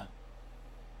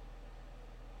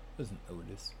 Wasn't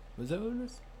Otis? Was that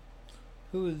Otis?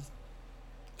 Who was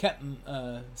Captain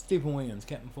Stephen Williams,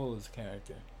 Captain Fuller's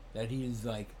character? That he's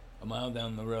like a mile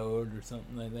down the road or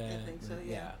something like that. I think so.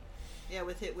 Yeah. Yeah,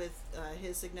 with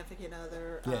his significant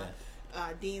other.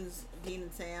 Yeah. Dean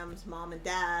and Sam's mom and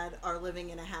dad are living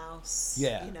in a house.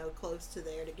 Yeah. Close to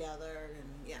there together, and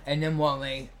yeah. And then while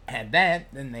they had that,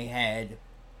 then they had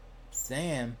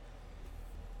Sam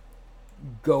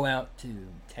go out to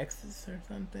Texas or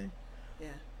something. Yeah.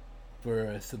 For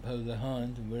a supposed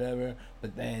hunt or whatever,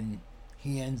 but then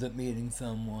he ends up meeting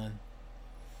someone.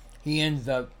 He ends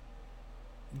up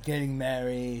getting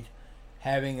married,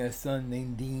 having a son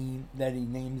named Dean, that he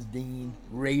names Dean,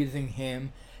 raising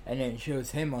him, and then it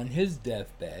shows him on his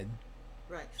deathbed.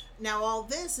 Right. Now all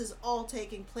this is all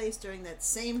taking place during that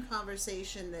same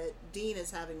conversation that Dean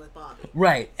is having with Bobby.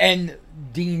 Right, and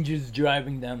Dean just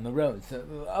driving down the road.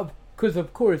 So, because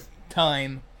of course,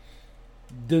 time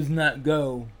does not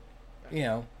go,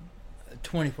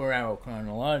 24-hour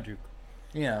chronological,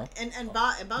 And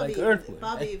Bobby, like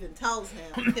Bobby even tells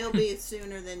him he'll be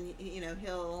sooner than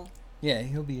he'll. Yeah,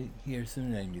 he'll be here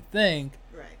sooner than you think.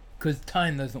 Right. Because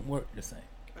time doesn't work the same.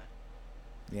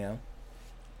 Right.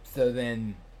 So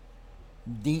then,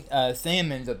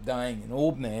 Sam ends up dying an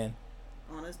old man.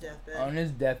 On his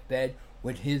deathbed.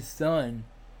 With his son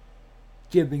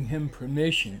giving him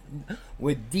permission.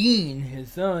 With Dean,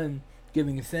 his son,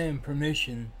 giving Sam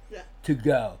permission to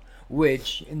go.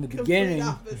 Which, in the beginning,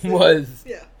 was...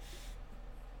 Yeah.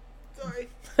 Sorry.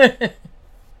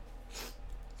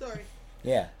 Sorry.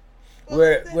 Yeah.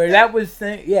 Where that was...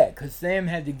 because Sam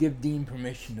had to give Dean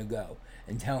permission to go.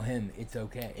 And tell him it's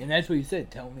okay. And that's what he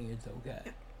said. Tell me it's okay.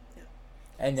 Yeah.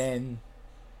 And then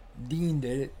Dean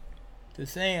did it to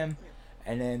Sam.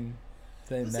 And then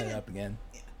set that up again.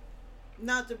 Yeah.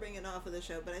 Not to bring it off of the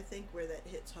show, but I think where that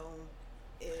hits home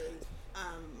is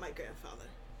my grandfather.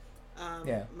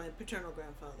 My paternal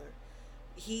grandfather.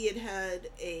 He had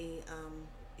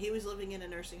he was living in a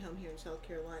nursing home here in South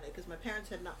Carolina because my parents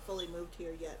had not fully moved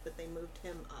here yet, but they moved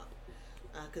him up.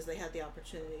 Because they had the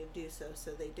opportunity to do so,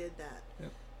 so they did that.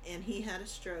 Yep. And he had a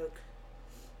stroke,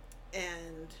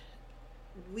 and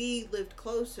we lived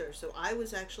closer, so I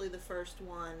was actually the first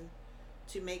one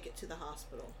to make it to the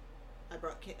hospital. I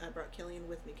brought Killian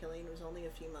with me. Killian was only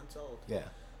a few months old. Yeah.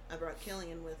 I brought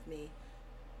Killian with me,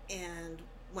 and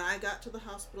when I got to the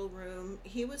hospital room,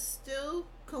 he was still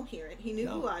coherent. He knew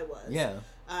who I was. Yeah.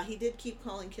 He did keep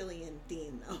calling Killian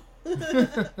Dean, though.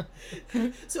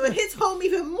 So it hits home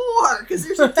even more because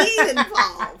there's a Dean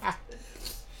involved.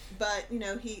 But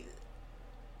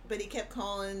he kept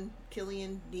calling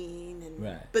Killian Dean, and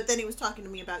right. But then he was talking to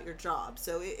me about your job,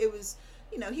 so it was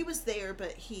he was there,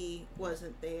 but he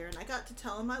wasn't there, and I got to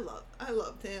tell him I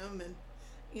loved him, and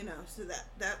so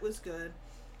that was good.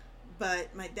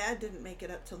 But my dad didn't make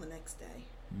it up till the next day,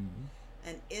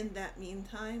 and in that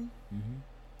meantime.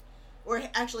 Or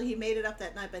actually, he made it up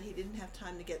that night, but he didn't have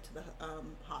time to get to the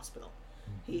hospital.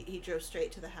 He drove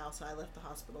straight to the house. I left the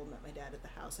hospital, met my dad at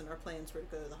the house, and our plans were to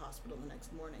go to the hospital the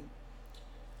next morning.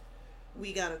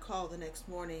 We got a call the next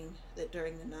morning that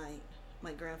during the night,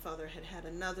 my grandfather had had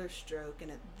another stroke,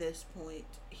 and at this point,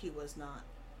 he was not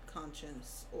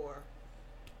conscious or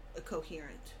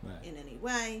coherent Right. in any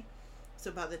way.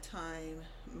 So by the time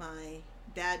my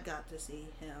dad got to see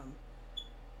him,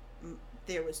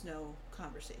 there was no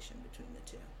conversation between the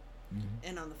two. Mm-hmm.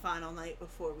 And on the final night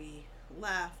before we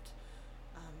left,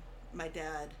 my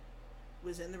dad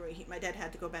was in the room. My dad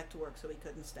had to go back to work, so he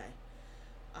couldn't stay.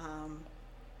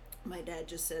 My dad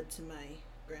just said to my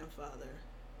grandfather,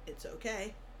 "It's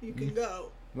okay, you can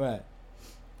go." Right.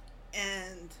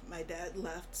 And my dad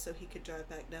left so he could drive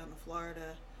back down to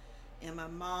Florida. And my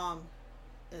mom,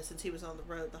 since he was on the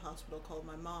road, the hospital called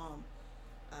my mom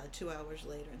 2 hours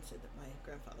later and said that my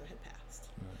grandfather had passed.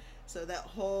 Right. So that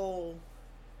whole,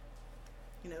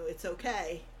 it's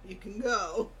okay, you can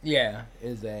go. Yeah,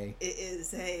 It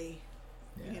is a,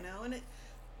 and it,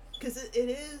 because it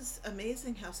is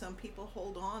amazing how some people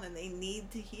hold on and they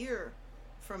need to hear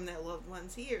from their loved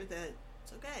ones here that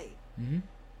it's okay. Mm-hmm.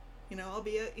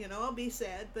 I'll be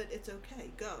sad, but it's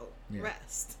okay. Go. Yeah.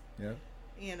 Rest. Yeah.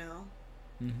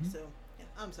 Mm-hmm. So, yeah,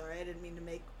 I'm sorry. I didn't mean to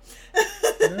make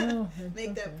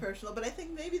make that personal, but I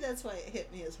think maybe that's why it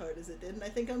hit me as hard as it did, and I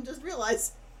think I'm just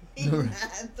realizing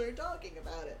that through talking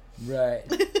about it. Right.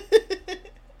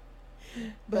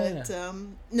 But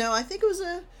no, I think it was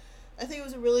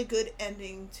a really good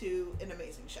ending to an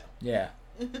amazing show. Yeah.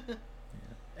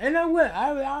 And I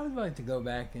would like to go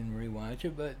back and rewatch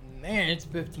it, but man, it's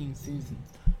 15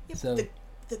 seasons. Yeah, so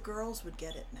the girls would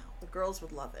get it now. The girls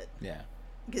would love it. Yeah.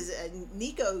 Because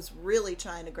Nico's really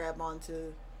trying to grab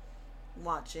onto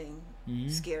watching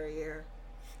scarier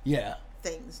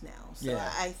things now. So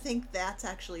I think that's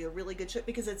actually a really good show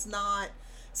because it's not,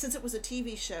 since it was a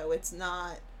TV show, it's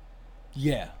not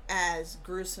as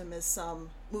gruesome as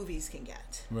some movies can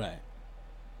get. Right.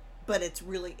 But it's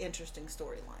really interesting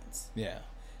storylines. Yeah.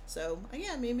 So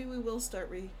maybe we will start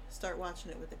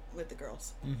watching it with the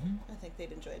girls. Mm-hmm. I think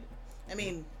they'd enjoy it. I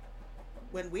mean,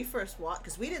 when we first watched,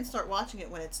 because we didn't start watching it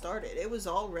when it started, it was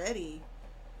already.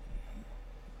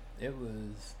 It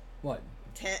was what?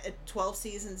 12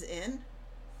 seasons in.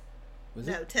 Was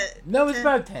no, it? No, it was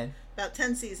about 10. About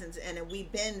 10 seasons in, and we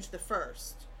binged the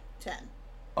first 10.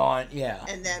 And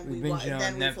then we've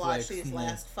watched these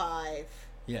last 5.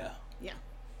 Yeah. Yeah.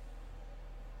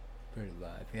 Pretty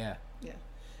live, yeah. Yeah.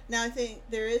 Now I think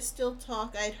there is still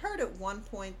talk. I'd heard at one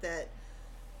point that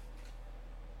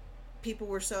people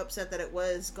were so upset that it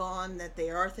was gone that they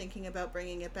are thinking about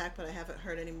bringing it back, but I haven't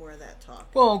heard any more of that talk.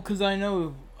 Well, because I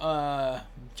know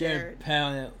Jared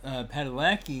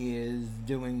Padalecki is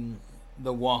doing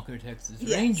the Walker Texas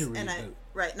Ranger reboot.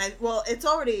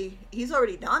 He's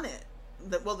already done it.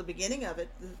 The beginning of it,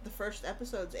 the first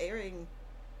episode's airing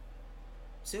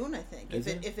soon, I think.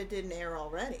 If it didn't air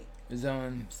already. Is it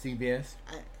on CBS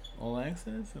All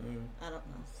Access? Or? I don't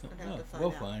know. I'd have to find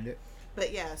we'll out. find it.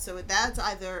 But yeah, so that's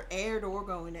either aired or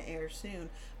going to air soon.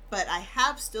 But I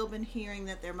have still been hearing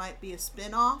that there might be a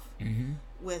spin-off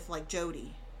with like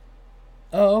Jodie.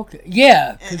 Oh, okay.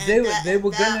 Yeah, because And they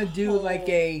were gonna do like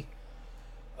a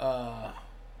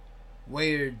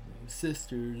Weird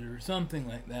Sisters or something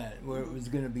like that, where it was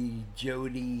gonna be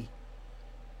Jodie,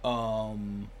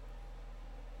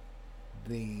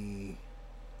 the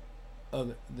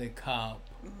cop,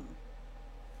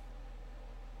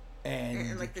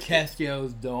 and like the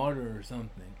Cassio's daughter or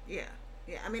something. Yeah.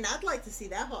 I mean, I'd like to see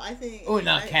that whole. I think. Oh,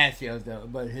 not Cassio's daughter,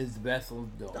 but his vessel's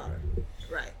daughter.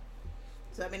 Right.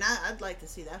 So I mean, I'd like to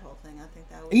see that whole thing. I think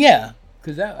that would. Yeah,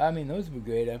 because those were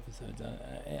great episodes.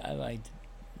 I liked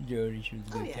Jodie. She was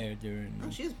a good character.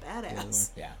 And she was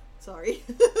badass. Yeah. Sorry.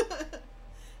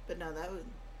 But no, that would.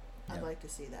 I'd like to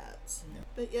see that. So. Yeah.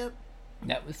 But yep.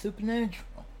 That was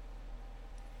Supernatural.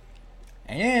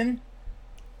 And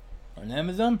on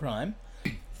Amazon Prime.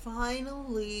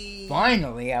 Finally,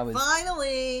 I was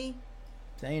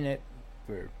saying it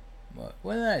for what?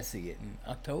 When did I see it? In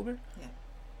October?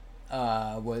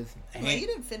 Yeah. Well, you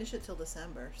didn't finish it till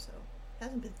December, so it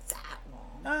hasn't been that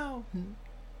long. Oh.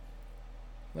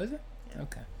 Was it? Yeah.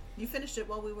 Okay. You finished it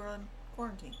while we were on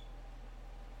quarantine.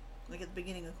 Like at the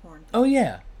beginning of quarantine. Oh,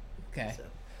 yeah. Okay. So,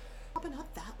 it's been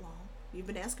not that long. You've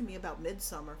been asking me about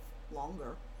Midsummer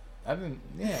longer. I've been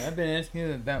asking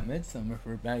you about Midsummer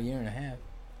for about a year and a half.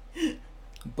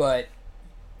 But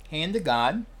Hand of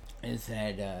God has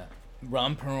had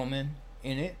Ron Perlman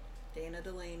in it. Dana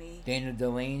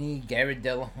Delaney, Garrett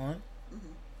Dillahunt.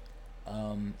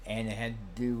 And it had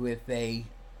to do with a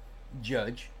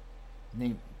judge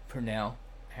named Pernell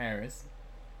Harris.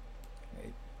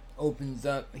 It opens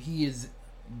up. He is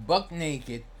buck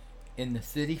naked in the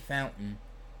city fountain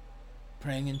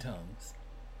praying in tongues.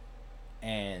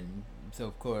 And so,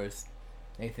 of course,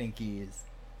 they think he is,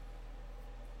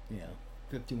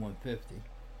 5150.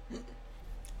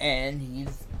 And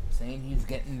he's saying he's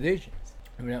getting visions.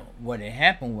 what had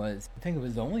happened was, I think it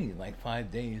was only like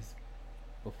 5 days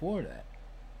before that,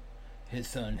 his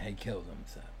son had killed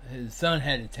himself. His son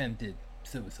had attempted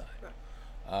suicide.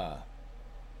 Right.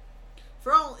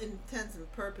 For all intents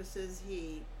and purposes,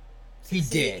 he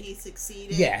did. He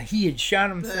succeeded. Yeah, he had shot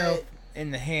himself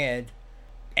in the head,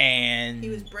 and he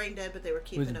was brain dead, but they were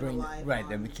keeping him alive. Right,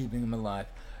 they were keeping him alive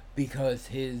because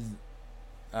his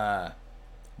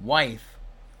wife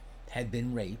had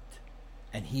been raped,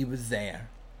 and he was there.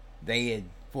 They had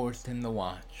forced him to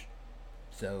watch.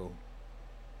 So,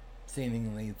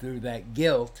 seemingly through that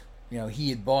guilt, he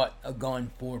had bought a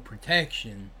gun for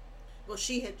protection. Well,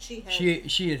 she had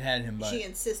had him buy it. She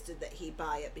insisted that he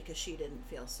buy it because she didn't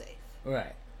feel safe.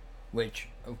 Right. Which,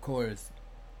 of course,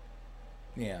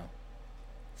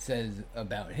 says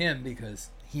about him because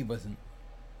he wasn't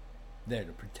there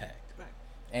to protect. Right.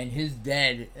 And his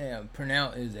dad,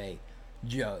 Purnell, is a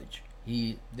judge.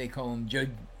 They call him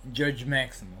Judge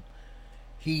Maximal.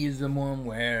 He is the one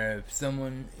where if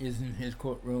someone is in his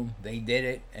courtroom, they did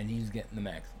it, and he's getting the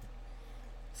maximum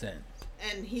sentence.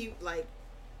 And he,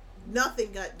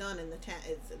 nothing got done in the town.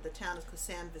 The town is called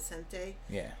San Vicente.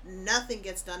 Yeah. Nothing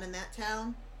gets done in that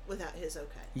town without his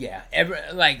okay. Yeah.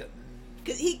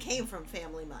 Because he came from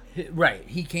family money. Right.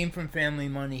 He came from family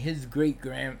money. His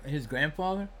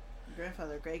grandfather,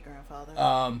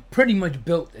 great-grandfather, pretty much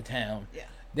built the town. Yeah.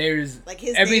 There's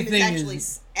his everything name is actually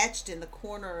etched in the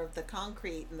corner of the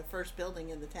concrete in the first building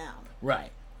in the town.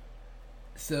 Right.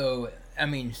 So,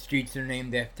 streets are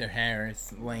named after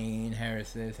Harris Lane,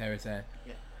 Harris this, Harris that.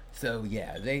 Yeah. So,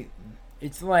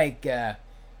 it's like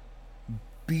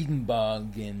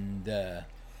Biedenbog and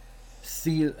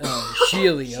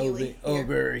Shealy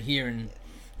over here in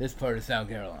this part of South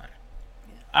Carolina.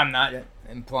 Yeah. I'm not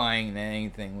implying that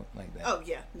anything like that. Oh,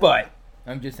 yeah. No, but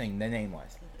I'm just saying the name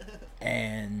was.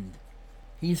 And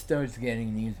he starts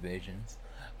getting these visions.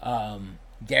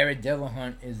 Garrett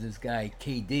Delahunt is this guy,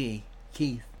 Keith.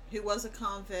 Who was a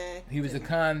convict. He was a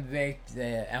convict,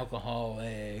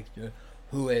 alcoholic,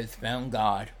 who has found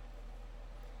God.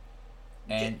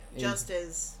 And just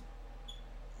as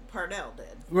Purnell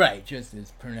did. Right, just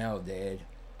as Purnell did.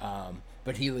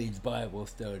 But he leads Bible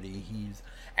study.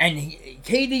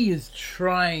 KD is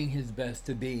trying his best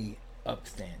to be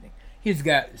upstanding. He's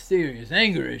got serious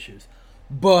anger issues,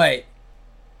 but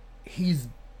he's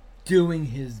doing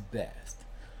his best.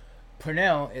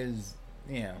 Purnell is,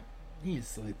 he's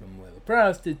sleeping with a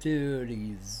prostitute.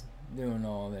 He's doing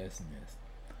all this and this.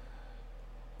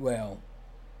 Well,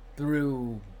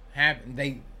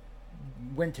 they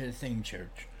went to the same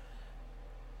church.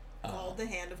 Called the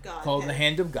Hand of God. Called the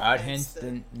Hand of God, hence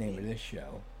the name of this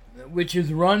show. Which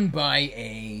is run by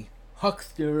a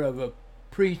huckster of a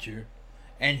preacher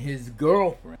and his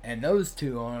girlfriend. And those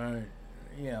two aren't,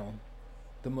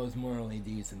 the most morally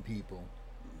decent people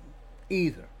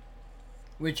either.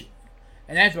 And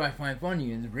that's what I find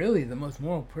funny, is really the most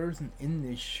moral person in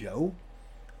this show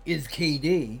is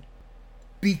KD,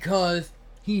 because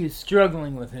he is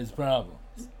struggling with his problems.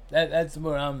 That's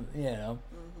what I'm,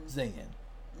 saying.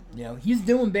 He's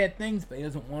doing bad things, but he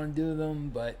doesn't want to do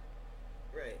them, but...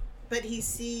 Right. But he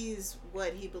sees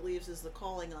what he believes is the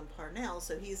calling on Purnell,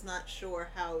 so he's not sure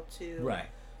how to... Right.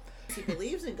 He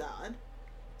believes in God,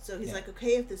 so he's like,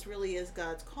 okay, if this really is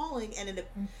God's calling, and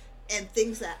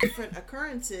things that different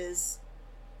occurrences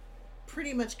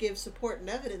pretty much give support and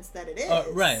evidence that it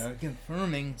is. Right, or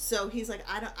confirming. So he's like,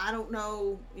 I don't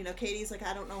know, Katie's like,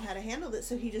 I don't know how to handle this,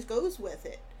 so he just goes with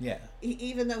it. Yeah.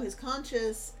 Even though his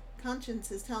conscience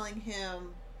is telling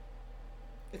him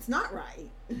it's not right.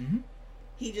 Mm-hmm.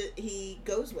 He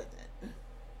goes with it.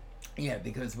 Yeah,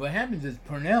 because what happens is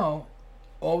Purnell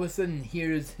all of a sudden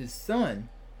hears his son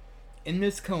in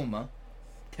this coma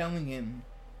telling him,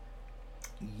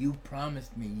 "You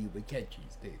promised me you would catch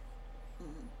these people."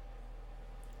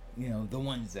 Mm-hmm. The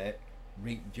ones that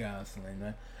raped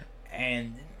Jocelyn.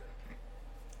 And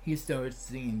he starts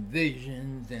seeing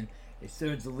visions, and it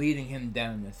starts leading him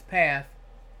down this path.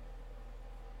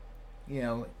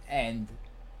 And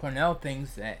Purnell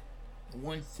thinks that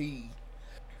once he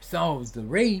solves the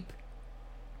rape,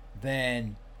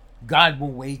 then God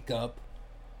will wake up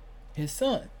his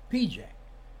son, PJ.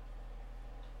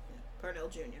 Purnell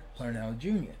Jr.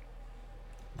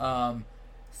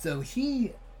 So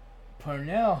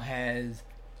Purnell has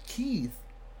Keith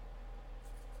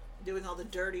doing all the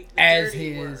dirty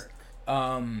his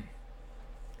work.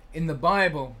 In the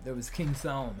Bible there was King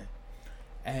Solomon,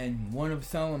 and one of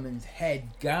Solomon's head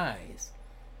guys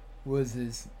was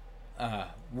this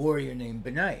warrior named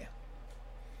Benaiah.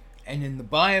 And in the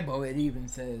Bible it even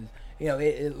says,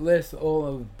 it lists all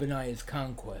of Benaiah's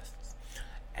conquests,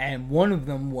 and one of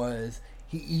them was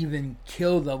he even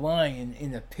killed a lion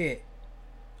in a pit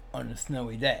on a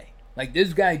snowy day. Like,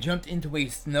 this guy jumped into a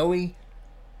snowy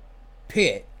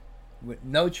pit with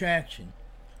no traction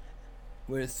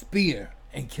with a spear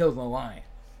and killed a lion.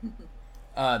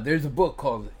 There's a book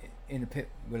called In a Pit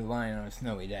with a Lion on a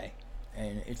Snowy Day,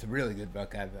 and it's a really good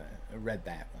book. I've read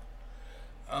that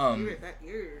one. You read that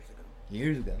years ago.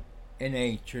 Years ago, in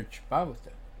a church Bible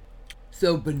study.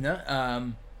 So,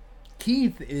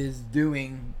 Keith is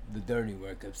doing the dirty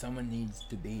work. If someone needs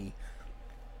to be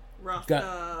roughed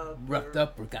up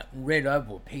or gotten rid of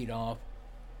or paid off,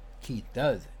 Keith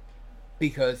does it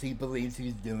because he believes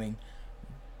he's doing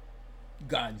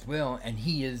God's will, and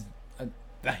he is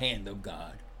the hand of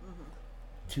God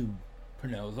to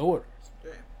Purnell's orders.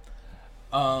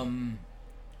 Yeah.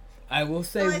 I will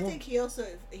say. Well, I think he also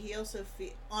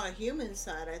on a human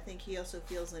side, I think he also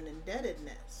feels an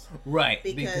indebtedness. Right,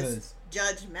 because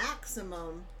Judge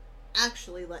Maximum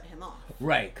actually let him off.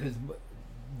 Right, because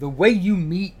the way you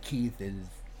meet Keith is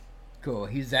cool.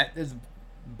 He's at this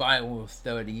Bible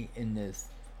study in this,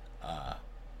 I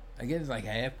guess, like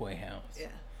a halfway house. Yeah.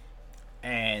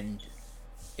 And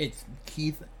it's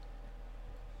Keith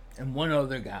and one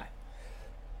other guy.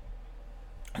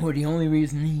 Well, the only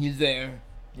reason he's there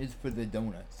is for the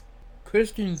donuts.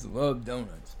 Christians love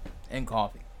donuts and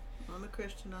coffee. I'm a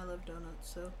Christian. I love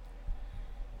donuts, so.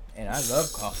 And I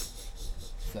love coffee.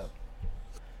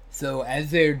 So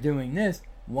as they're doing this,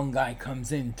 one guy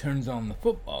comes in, turns on the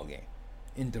football game,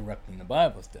 interrupting the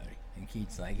Bible study. And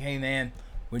Keith's like, "Hey man,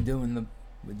 we're doing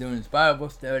this Bible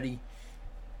study.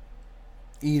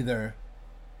 Either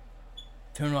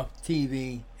turn off the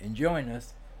TV and join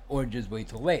us, or just wait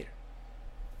till later."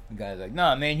 The guy's like,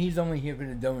 "Nah, man, he's only here for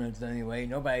the donuts anyway.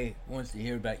 Nobody wants to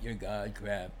hear about your God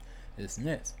crap, this and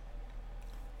this."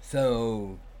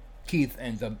 So Keith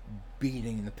ends up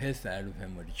beating the piss out of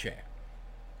him with a chair.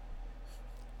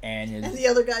 And the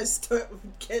other guy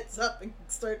gets up and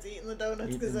starts eating the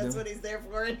donuts because that's what he's there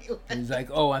for anyway. He's like,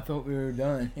 "Oh, I thought we were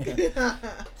done."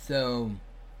 So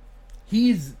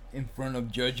he's in front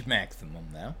of Judge Maximum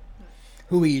now,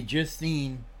 who he had just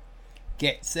seen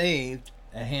get saved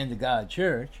at Hand of God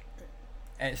Church.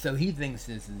 And so he thinks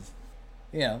this is,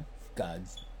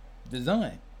 God's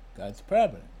design, God's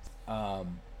providence.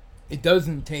 It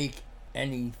doesn't take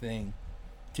anything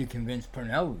to convince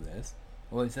Purnell of this.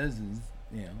 All he says is,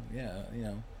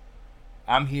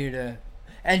 I'm here to,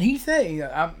 and he say,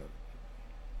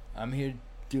 I'm here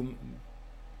to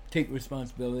take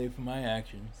responsibility for my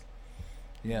actions,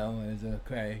 as a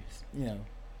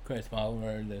Christ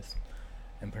follower, this.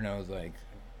 And Purnell's like,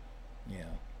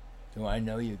 "Do I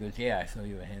know you?" He goes, "Yeah, I saw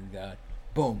you at Hand of God."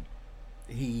 Boom.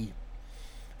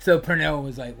 So Purnell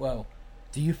was like, "Well,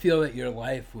 do you feel that your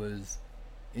life was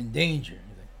in danger?"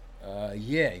 He's like,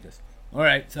 "Yeah." He goes, "All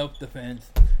right,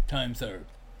 self-defense, time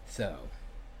served." So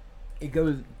it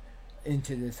goes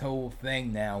into this whole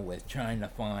thing now with trying to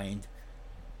find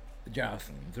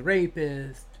Jocelyn's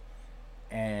rapist,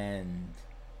 and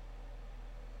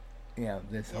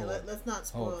this whole let's not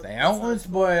spoil whole thing. I don't want to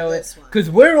spoil it because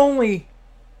we're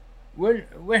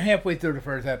halfway through the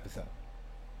first episode.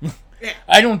 Yeah.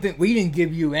 I don't think we didn't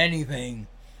give you anything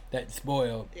that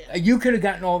spoiled. Yeah. You could have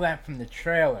gotten all that from the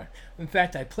trailer. In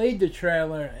fact, I played the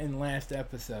trailer in last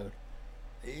episode.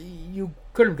 You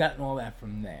could have gotten all that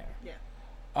from there. Yeah.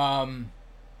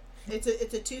 It's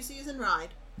a 2-season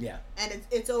ride. Yeah. And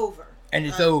it's over. And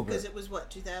it's over because it was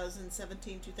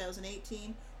 2017,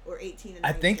 2018, or 18 and 19?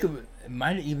 I think it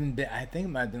might have even been. I think it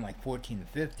might have been like 14 to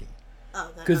 15. Oh,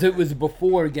 because it was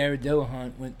before Gary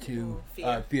Dillahunt went to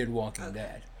Fear the Walking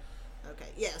Dead. Okay,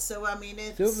 yeah. So I mean,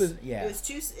 it's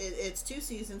it's 2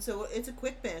 seasons, so it's a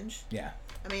quick binge. Yeah.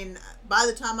 I mean, by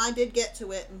the time I did get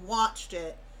to it and watched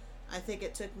it, I think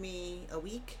it took me a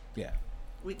week. Yeah.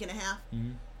 Week and a half.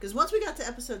 Because once we got to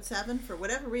episode 7, for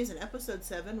whatever reason, episode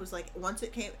 7 was like once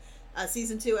it came,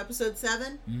 season 2, episode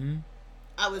 7.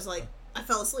 I was like, I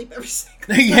fell asleep every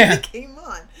single time it came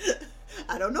on.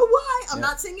 I don't know why. I'm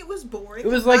not saying it was boring. It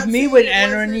was like me with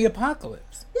Entering the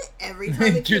Apocalypse. Every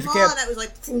time it came on, I was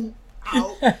like, boom,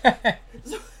 out.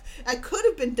 So I could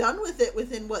have been done with it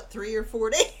within 3 or 4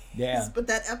 days. Yeah. But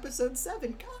that episode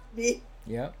 7 got me.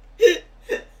 Yep.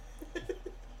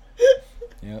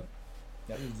 Yep.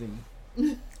 That was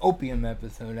the opium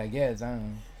episode, I guess. I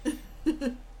don't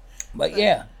know. But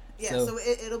yeah. Yeah, so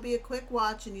it'll be a quick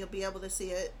watch, and you'll be able to see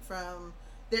it from...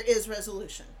 There is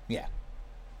resolution. Yeah.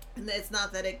 And it's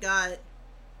not that it got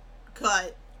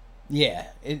cut. Yeah.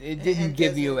 It didn't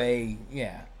give you a...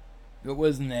 Yeah. It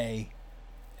wasn't a...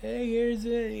 Hey, here's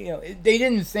a... they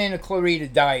didn't Santa Clarita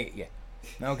Diet yet.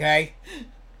 Okay?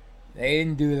 They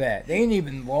didn't do that. They ain't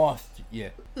even lost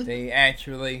yet. They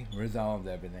actually resolved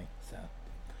everything. So,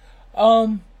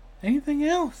 anything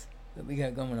else that we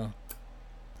got going on?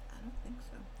 I don't think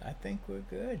so. I think we're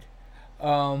good.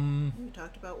 We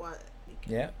talked about what.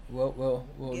 Yeah, we'll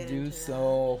get do into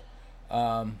so.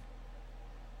 I'll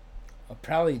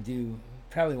probably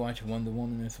watch Wonder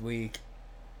Woman this week.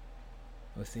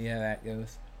 We'll see how that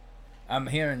goes. I'm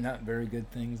hearing not very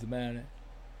good things about it,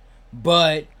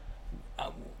 but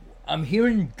I'm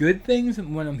hearing good things.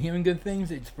 And when I'm hearing good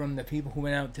things, it's from the people who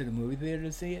went out to the movie theater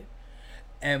to see it.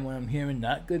 And when I'm hearing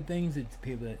not good things, it's the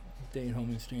people that stayed home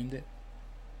and streamed it.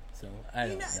 So I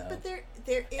don't know. But there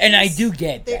is, and I do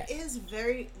get that. It is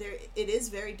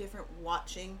very different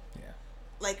watching. Yeah.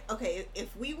 Like, okay,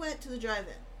 if we went to the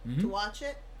drive-in Mm-hmm. to watch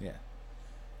it, yeah,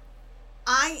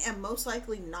 I am most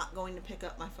likely not going to pick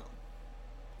up my phone.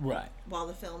 Right. While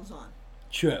the film's on.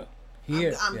 True.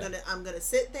 Here, I'm gonna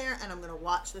sit there and I'm gonna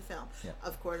watch the film. Yeah.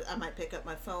 Of course, I might pick up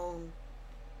my phone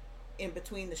in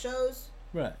between the shows.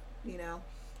 Right. You know,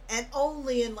 and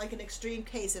only in like an extreme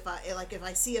case if I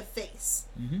see a face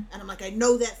Mm-hmm. and I'm like, I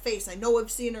know that face, I know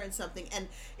I've seen her in something, and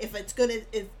if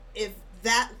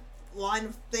that line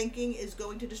of thinking is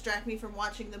going to distract me from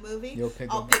watching the movie,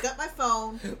 I'll pick up my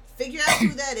phone, figure out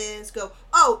who that is, go,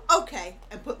 oh, okay,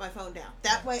 and put my phone down.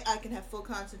 That way I can have full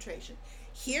concentration.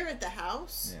 Here at the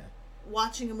house,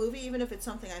 watching a movie, even if it's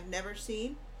something I've never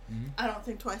seen, I don't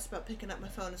think twice about picking up my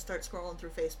phone and start scrolling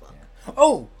through Facebook.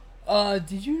 Yeah. Oh,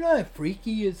 did you know that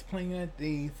Freaky is playing at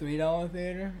the $3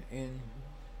 theater in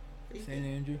St.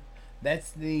 Andrew?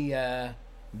 That's the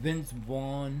Vince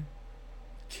Vaughn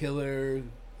killer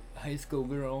high school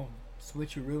girl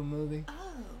switcheroo movie.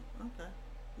 Oh, okay.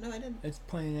 No, I didn't. It's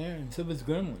playing there, and so is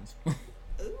Gremlins.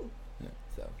 Ooh. Yeah,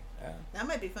 so that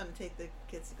might be fun to take the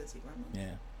kids to go see Gremlins.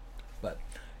 Yeah, but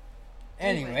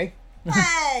anyway,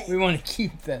 hey! We want to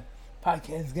keep the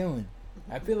podcast going.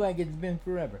 I feel like it's been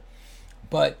forever,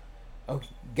 but okay,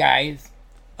 guys,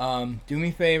 do me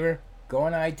a favor, go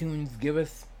on iTunes, give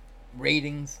us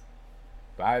ratings,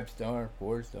 5-star,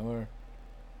 4-star,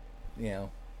 you know,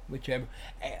 whichever,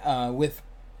 with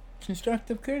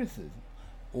constructive criticism,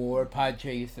 or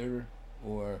Podchaser,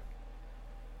 or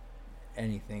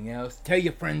anything else. Tell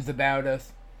your friends about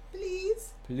us.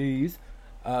 Please.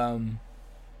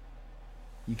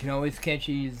 You can always catch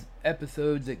these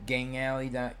episodes at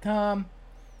gangalley.com.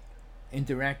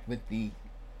 Interact with the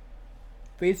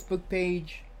Facebook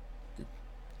page, the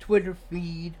Twitter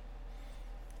feed.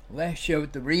 Last show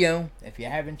at the Rio. If you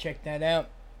haven't checked that out,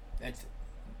 that's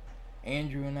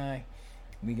Andrew and I.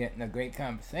 We get into great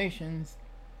conversations.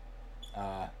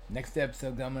 Next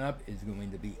episode coming up is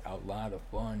going to be a lot of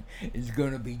fun. It's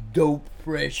going to be dope,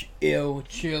 fresh, ill,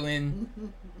 chillin'.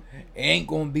 It ain't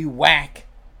going to be whack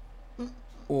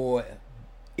or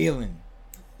illin'.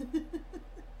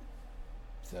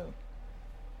 So,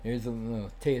 here's a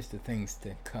little taste of things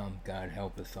to come. God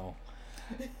help us all.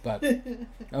 But,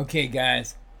 okay,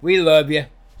 guys. We love you.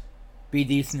 Be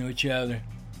decent to each other.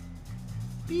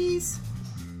 Peace.